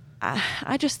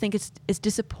 I just think it's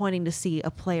disappointing to see a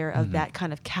player of that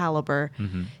kind of caliber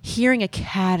hearing a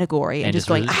category and And just just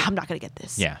going, res- I'm not going to get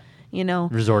this. Yeah.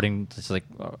 Resorting Just like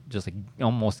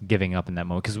almost giving up in that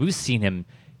moment because we've seen him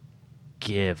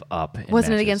give up.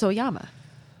 Wasn't it matches. against Oyama?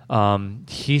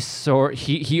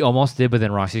 He almost did, but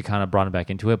then Roxy kind of brought him back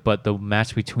into it. But the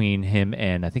match between him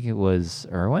and I think it was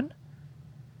Irwin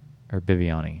or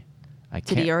Bibiani.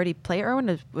 Did he already play Irwin?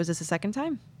 Or was this the second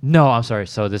time? No, I'm sorry.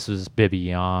 So this was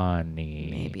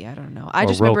Bibiani. Maybe, I don't know. I Or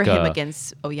just remember him Roca.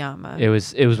 against Oyama. It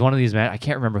was one of these matches. I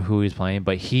can't remember who he was playing,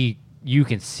 but you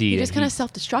can see he that just kind of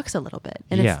self-destructs a little bit,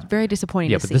 and Yeah. it's very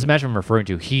disappointing Yeah, to but see. this match I'm referring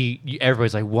to,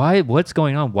 everybody's like, why? What's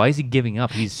going on? Why is he giving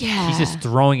up? He's just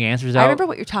throwing answers out. I remember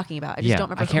what you're talking about. I just don't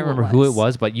remember. I can't remember who it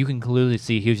was, but you can clearly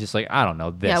see he was just like, I don't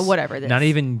know this. Yeah, whatever this. Not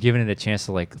even giving it a chance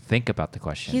to like think about the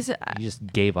question. He's he just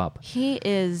gave up. He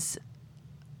is,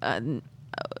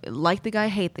 like the guy,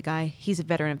 hate the guy. He's a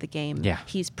veteran of the game. Yeah.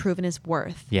 He's proven his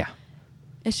worth. Yeah.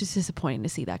 It's just disappointing to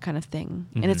see that kind of thing,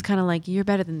 and it's kind of like, you're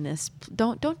better than this.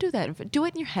 Don't do that. Do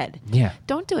it in your head. Yeah.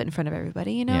 Don't do it in front of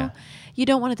everybody. Yeah. You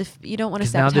don't want to. You don't want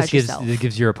to Now sabotage yourself. this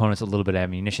gives your opponents a little bit of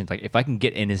ammunition. Like if I can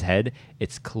get in his head,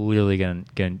 it's clearly going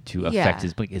to affect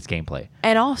Yeah. his gameplay.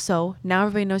 And also, now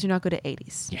everybody knows you're not good at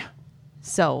 80s. Yeah.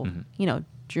 So,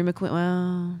 Drew McQueen,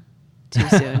 well, too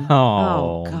soon.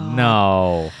 Oh, God.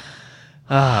 no.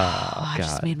 Oh, I God.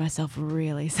 just made myself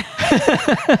really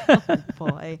sad. Oh,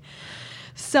 boy.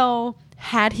 So,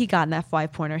 had he gotten that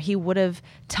 5-pointer, he would have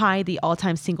tied the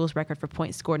all-time singles record for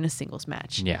points scored in a singles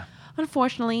match. Yeah.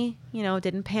 Unfortunately, it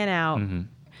didn't pan out. Mm-hmm.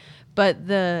 But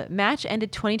the match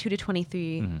ended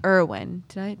 22-23. Irwin.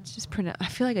 Did I just pronounce? I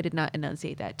feel like I did not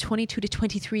enunciate that.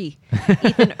 22-23.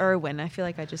 Ethan Irwin. I feel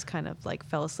like I just kind of like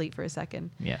fell asleep for a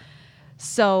second. Yeah.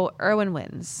 So Irwin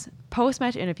wins.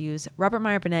 Post-match interviews, Robert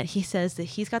Meyer Burnett, he says that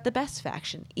he's got the best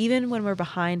faction. Even when we're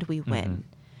behind, we win.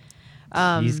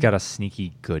 He's got a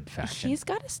sneaky good faction. He's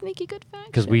got a sneaky good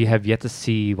faction. Because we have yet to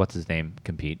see what's his name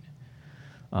compete.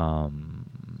 His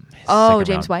Oh, second James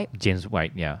round. White? James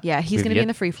White, yeah. Yeah, he's We've gonna be yet- in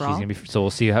the free-for-all. He's gonna be so we'll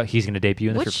see how he's gonna debut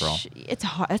in the free for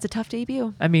all. That's a tough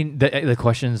debut. I mean, the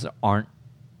questions aren't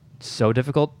so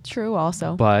difficult, True,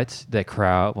 also. but the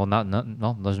crowd. Well,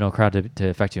 no, there's no crowd to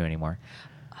affect you anymore.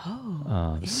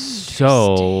 Oh,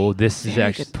 So this is Very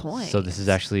actually good point. So this is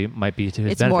actually might be to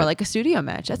his it's benefit. more like a studio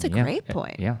match. That's a Yeah, great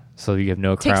point. Yeah. So you have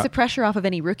no Takes crowd. the pressure off of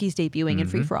any rookies debuting in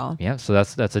free for all. Yeah. So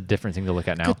that's a different thing to look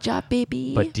at now. Good job,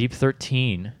 baby. But Deep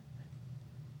 13,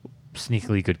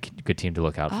 sneakily good team to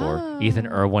look out for. Oh. Ethan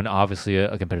Irwin, obviously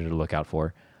a competitor to look out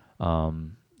for. I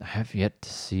have yet to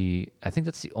see. I think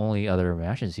that's the only other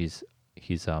matches he's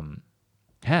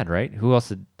had. Right? Who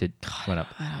else did went up?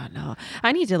 I don't know.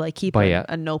 I need to like keep But a, yeah.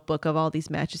 a notebook of all these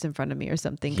matches in front of me or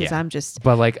something because Yeah. I'm just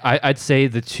But like I'd say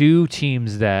the two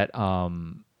teams that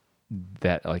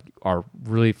like are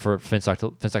really for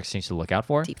Finstock Exchange to look out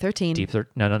for. Deep 13.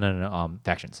 No.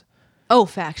 Factions. Oh,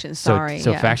 factions. Sorry.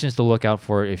 So yeah. factions to look out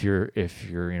for if you're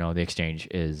the exchange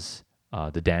is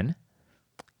the Den.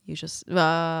 You just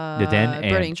The Den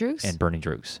Burning Droogs. and Burning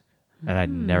Droogs. And I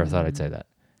never thought I'd say that.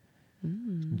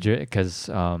 Because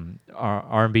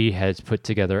R&B has put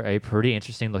together a pretty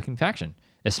interesting looking faction,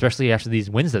 especially after these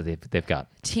wins that they've got.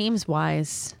 Teams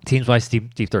wise, Teams wise,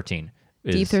 Deep 13.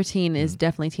 Deep 13 is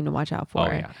definitely a team to watch out for.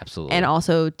 Oh yeah, absolutely. And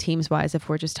also teams wise, if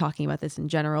we're just talking about this in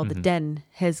general, the Den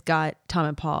has got Tom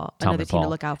and Paul, another team to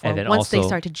look out for And then once they also-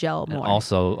 start to gel And more.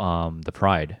 also the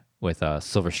Pride with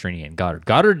Silver Strini and Goddard.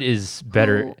 Goddard is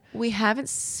better. Who we haven't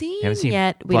seen, Haven't seen,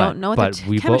 yet. We but- don't know what but their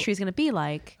we chemistry is going to be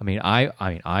like. I mean,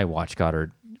 I watch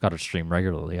Goddard stream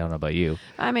regularly. I don't know about you.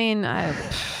 I mean, I'll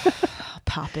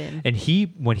pop in. And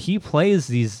when he plays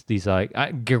these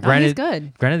granted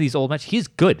good. Granted, these old matches, he's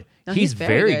good. No, he's he's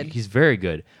very good. He's very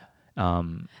good.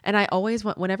 And I always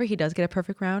want, whenever he does get a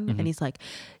perfect round, and he's like,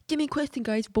 "Give me a question,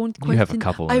 guys. Bonus question." You have a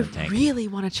couple in I the tank. really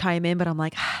want to chime in, but I'm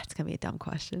like, it's gonna be a dumb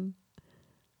question.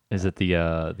 Is it the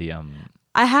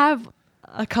I have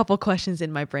a couple questions in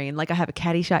my brain. Like I have a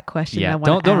Caddyshack question. yeah? I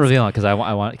wanna Don't ask. reveal it because I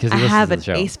want because I he have listens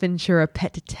to an the show. Ace Ventura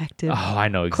Pet Detective. Oh, I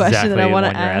know question exactly that I the wanna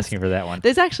one you're ask. asking for that one.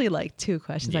 There's actually like 2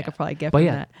 questions I Yeah. could probably get But from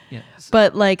yeah, that. yeah.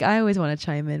 But like I always want to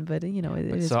chime in, but you know, it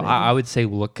is So what it I is. would say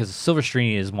look because Silver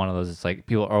Strini is one of those. It's like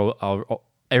people are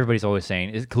everybody's always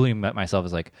saying, including myself,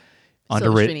 is like Silver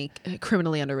underrated. Strini,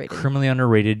 criminally underrated. Criminally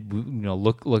underrated.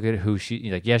 Look at who she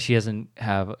like. Yeah, she doesn't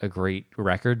have a great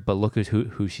record, but look at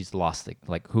who she's lost.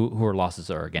 Like who her losses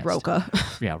are against. Roca.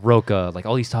 Yeah, Roca. Like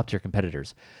all these top tier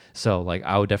competitors. So like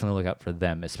I would definitely look out for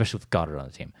them, especially with Goddard on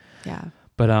the team. Yeah.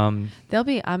 But I'm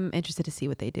interested to see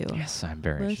what they do. yes, I'm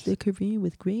very Watch interested. the career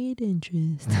with great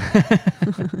interest.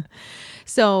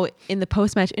 So in the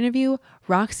post-match interview,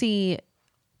 Roxy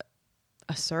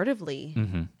assertively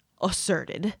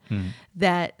asserted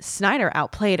that Snyder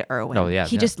outplayed Irwin. Oh yeah,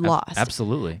 he yeah, just lost.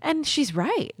 Absolutely. And she's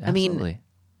right. I Absolutely. mean,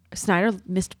 Snyder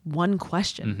missed one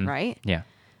question, right? Yeah.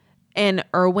 And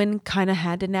Irwin kind of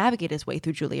had to navigate his way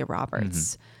through Julia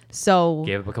Roberts. So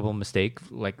Gave up a couple of mistakes,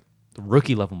 like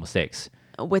rookie level mistakes.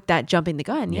 with that jumping the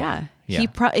gun, yeah. Yeah. He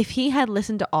if he had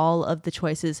listened to all of the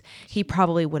choices, he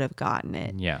probably would have gotten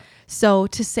it. Yeah. So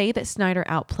to say that Snyder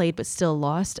outplayed but still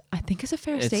lost, I think is a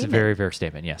fair It's statement. a very fair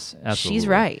statement. Yes, absolutely. She's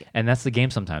right. And that's the game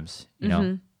sometimes, you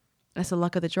know. That's the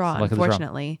luck of the draw, It's the luck of the draw.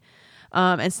 unfortunately.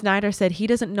 And Snyder said he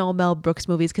doesn't know Mel Brooks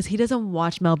movies because he doesn't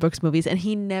watch Mel Brooks movies and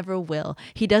he never will.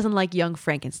 He doesn't like Young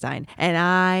Frankenstein. And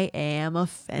I am Oh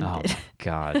offended. my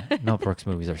God. Mel Brooks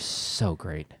movies are so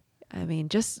great. I mean,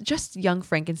 just Young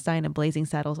Frankenstein and Blazing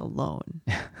Saddles alone.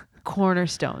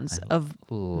 Cornerstones of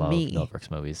Love me. Mel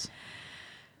Brooks movies.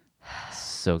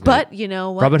 So good. But you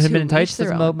know what? Robin To Hood Men in each Tights their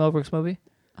is a own. Mel Brooks movie.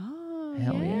 Oh,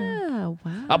 Hell yeah.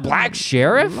 Wow. A black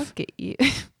sheriff? Look at you. Oh,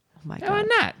 my God. Why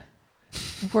not?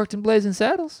 I've worked in Blazing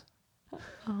Saddles.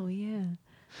 Oh, yeah.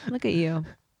 Look at you.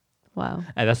 Wow.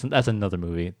 And that's another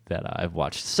movie that I've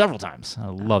watched several times. I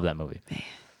love that movie.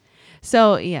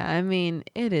 So, yeah, I mean,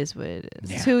 it is what it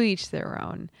is. Yeah. To each their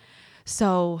own.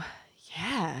 So,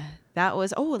 yeah, that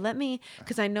was, let me,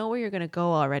 because I know where you're going to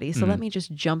go already. So let me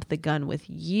just jump the gun with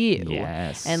you.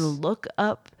 Yes. And look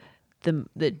up the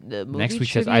movie Next week,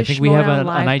 trivia, I think we have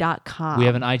schmodownlive.com. we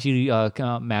have an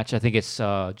IG match. I think it's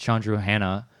Chandru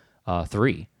Hannah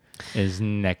 3 is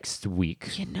next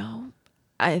week. You know,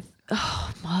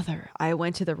 I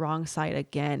went to the wrong site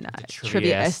again.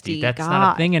 Trivia SD. That's God.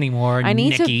 not a thing anymore,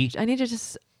 Nikki. I need to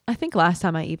just. I think last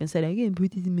time I even said I can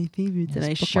put this in my favorites, and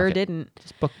I Just sure bookmark it. didn't.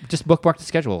 Just bookmark the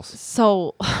schedules.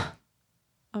 So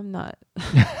I'm not.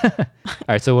 All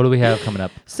right, so what do we have coming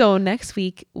up? So next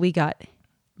week we got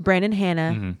Brandon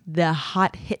Hanna, the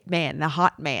hot hitman, the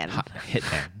hot man,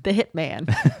 Hitman. the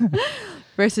hitman,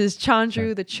 versus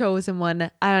Chandru, the chosen one.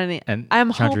 And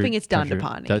I'm Chandru- hoping it's Chandru-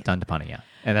 Dandapani. Dandapani, yeah.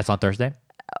 And that's on Thursday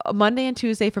Monday and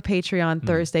Tuesday for Patreon,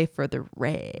 Thursday for the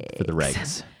regs. for the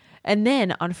regs. And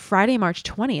then on Friday, March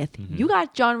 20th, you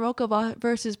got John Roca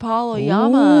versus Paul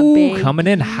Oyama, Ooh, baby. coming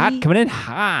in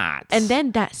hot. And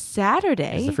then that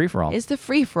Saturday Is the free-for-all. Is the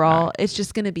free-for-all. It's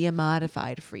just going to be a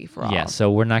modified free-for-all. Yeah,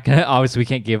 so we're not gonna obviously we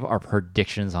can't give our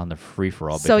predictions on the free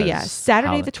for all. So yeah,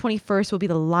 Saturday the 21st will be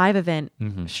the live event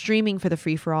streaming for the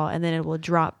free-for-all, and then it will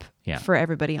drop Yeah. for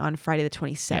everybody on Friday the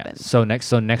 27th.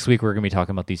 So next week we're gonna be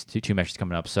talking about these two matches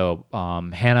coming up. So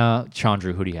Hannah,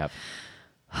 Chandru, who do you have?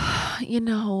 You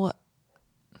know,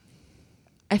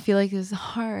 I feel like this is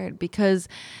hard because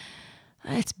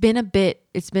it's been a minute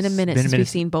since we've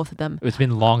seen both of them. It's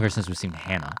been longer since we've seen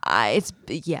Hannah.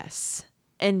 Yes,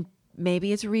 and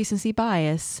maybe it's recency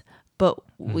bias, but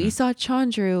we saw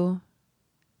Chandru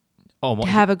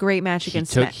have a great match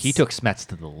against Smets. He took Smets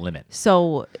to the limit.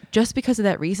 So just because of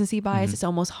that recency bias, it's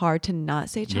almost hard to not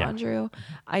say Chandru.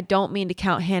 I don't mean to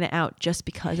count Hannah out just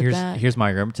because of that. Here's my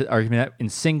argument that in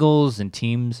singles and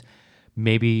teams,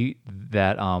 maybe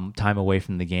that time away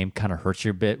from the game kind of hurts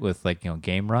you a bit with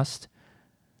game rust.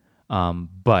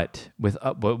 But with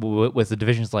the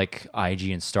divisions like IG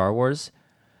and Star Wars,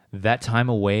 that time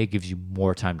away gives you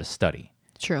more time to study.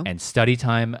 True. And study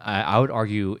time, I would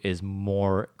argue, is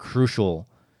more crucial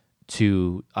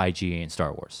to IG and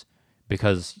Star Wars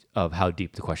because of how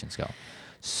deep the questions go.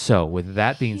 So with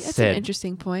that being That's said, an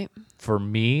interesting point. for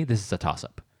me, this is a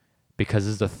toss-up because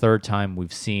this is the third time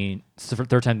it's the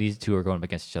third time these two are going up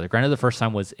against each other. Granted, the first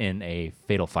time was in a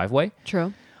fatal 5-way,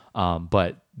 True.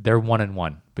 but they're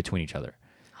 1-1 between each other.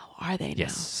 Oh, are they now?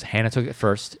 Yes, Hannah took it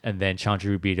first, and then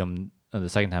Chandru beat him the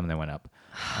second time, and they went up.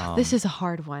 This is a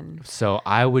hard one. So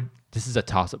this is a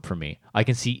toss-up for me. I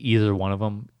can see either one of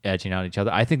them edging out each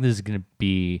other. I think this is going to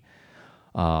be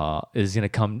is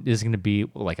going to be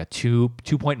like a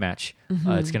 2-point match.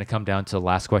 It's going to come down to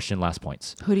last question, last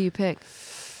points. Who do you pick?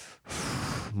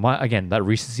 Again, that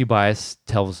recency bias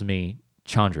tells me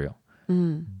Chandru.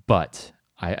 But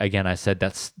I said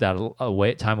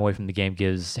that time away from the game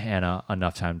gives Hannah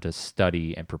enough time to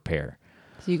study and prepare.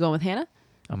 So you going with Hannah?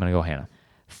 I'm going to go Hannah.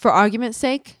 For argument's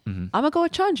sake, I'm going to go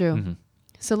with Chandru.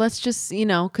 So let's just,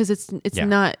 because it's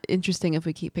not interesting if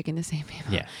we keep picking the same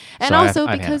people. Yeah. And So also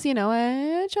I have because,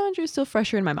 Chandru's still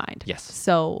fresher in my mind. Yes.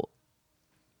 So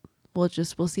we'll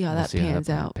see how that pans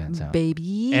out,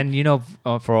 baby. And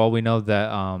for all we know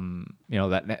that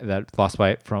that loss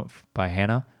by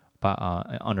Hannah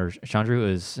under Chandru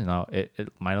is it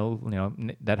might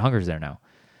that hunger's there now.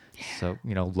 Yeah. So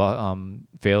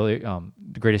failure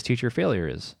the greatest teacher failure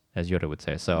is, as Yoda would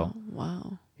say. So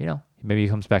wow. Maybe he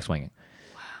comes back swinging.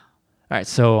 All right,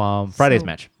 so Friday's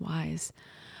match. Wise.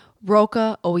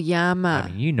 Roka Oyama. I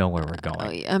mean, you know where we're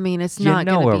going. I mean, it's not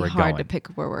going to be hard to going. pick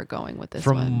where we're going with this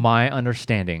From one. my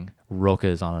understanding, Roka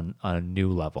is on a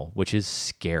new level, which is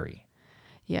scary.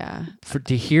 Yeah.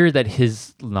 To hear that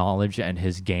his knowledge and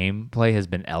his gameplay has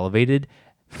been elevated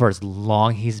for as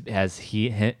long he's been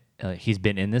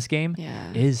in this game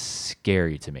is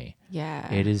scary to me. Yeah.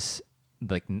 It is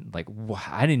like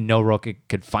I didn't know Roka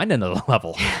could find another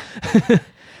level.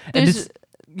 And this,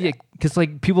 because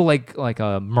people like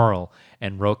Merle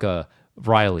and Roka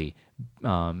Riley,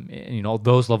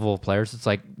 those level of players. It's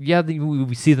like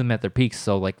we see them at their peaks.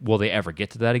 So will they ever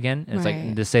get to that again? And it's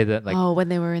like to say that when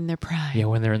they were in their prime. Yeah,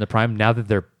 when they're in the prime. Now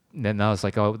it's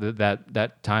like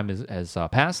that time has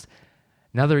passed.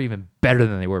 Now they're even better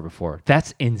than they were before.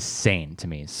 That's insane to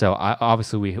me. So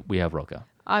obviously we have Roka.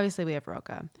 Obviously we have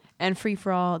Roka. And free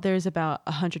for all, there's about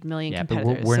 100 million competitors.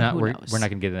 competitors. But we're not knows? going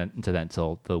to get into that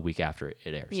until the week after it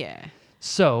airs. Yeah.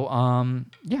 So I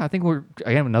think we're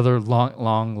again another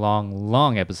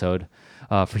long episode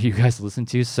for you guys to listen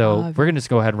to. So we're gonna just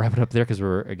go ahead and wrap it up there because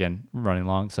we're again running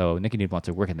long. So Nikki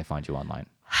Needwanter, where can they find you online?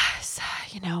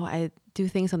 I do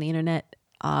things on the internet,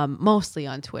 mostly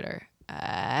on Twitter.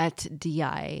 At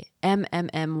DIMMYYY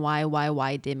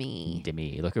Dimmy.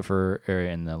 Dimmy. Looking for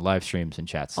in the live streams and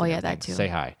chats. Oh, yeah, that too. Say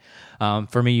hi.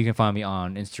 For me, you can find me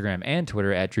on Instagram and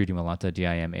Twitter at Drew Malanta,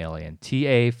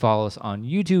 DIMALANTA. Follow us on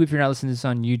YouTube if you're not listening to this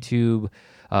on YouTube,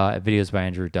 at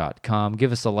videosbyandrew.com.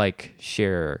 Give us a like,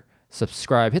 share,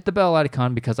 subscribe, hit the bell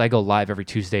icon because I go live every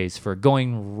Tuesdays for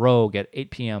Going Rogue at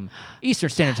 8 p.m. Eastern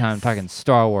Standard Time, talking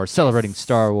Star Wars, celebrating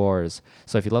Star Wars.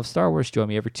 So if you love Star Wars, join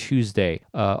me every Tuesday.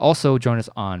 Also, join us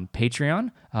on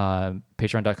Patreon,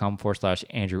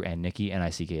 patreon.com/Andrew and Nikki,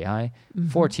 NICKI.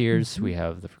 4 tiers. We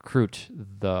have the recruit,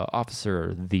 the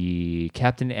officer, the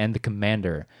captain, and the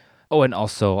commander. Oh, and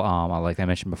also, like I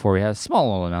mentioned before, we have a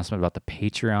small little announcement about the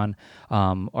Patreon.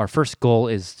 Our first goal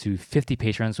is to 50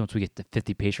 patrons. Once we get to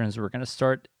 50 patrons, we're going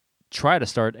to try to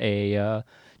start a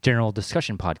general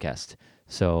discussion podcast.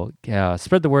 So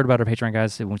spread the word about our Patreon,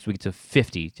 guys. Once we get to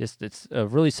 50, it's a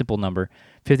really simple number.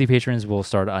 50 patrons, we'll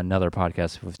start another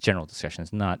podcast with general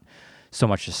discussions, not so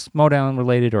much just Modown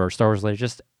related or Star Wars related,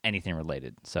 just anything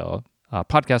related. So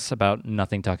podcasts about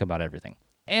nothing, talk about everything.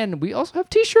 And we also have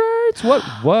t-shirts. What?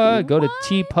 Go to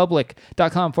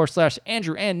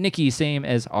tpublic.com/Andrew and Nikki, same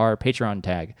as our Patreon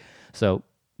tag. So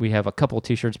we have a couple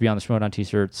t-shirts, Beyond the Schmodown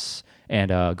t-shirts and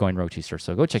Going Rogue t-shirts.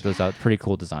 So go check those out. Pretty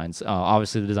cool designs.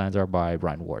 Obviously, the designs are by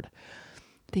Brian Ward.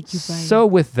 Thank you, Brian. So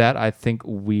with that, I think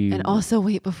we... And also,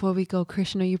 wait, before we go,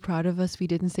 Christian, are you proud of us? We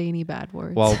didn't say any bad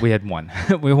words. Well, we had one.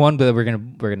 We won, but we're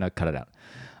gonna cut it out.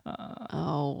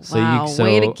 Wow.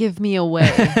 Way to give me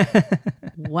away.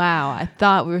 Wow. I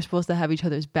thought we were supposed to have each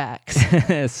other's backs.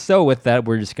 So with that,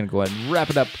 we're just going to go ahead and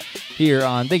wrap it up here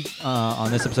on this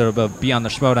episode of Beyond the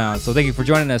Schmodown. So thank you for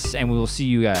joining us, and we will see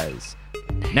you guys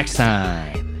next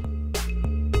time.